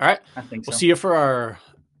 All right. I think so. We'll see you for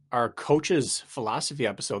our coach's philosophy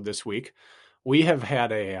episode this week. We have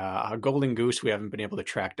had a golden goose we haven't been able to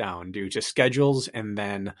track down due to schedules and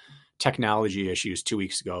then technology issues 2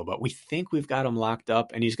 weeks ago, but we think we've got him locked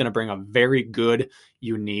up, and he's going to bring a very good,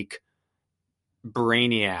 unique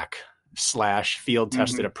brainiac / field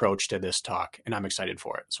tested approach to this talk. And I'm excited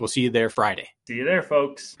for it. So we'll see you there Friday. See you there,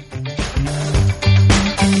 folks.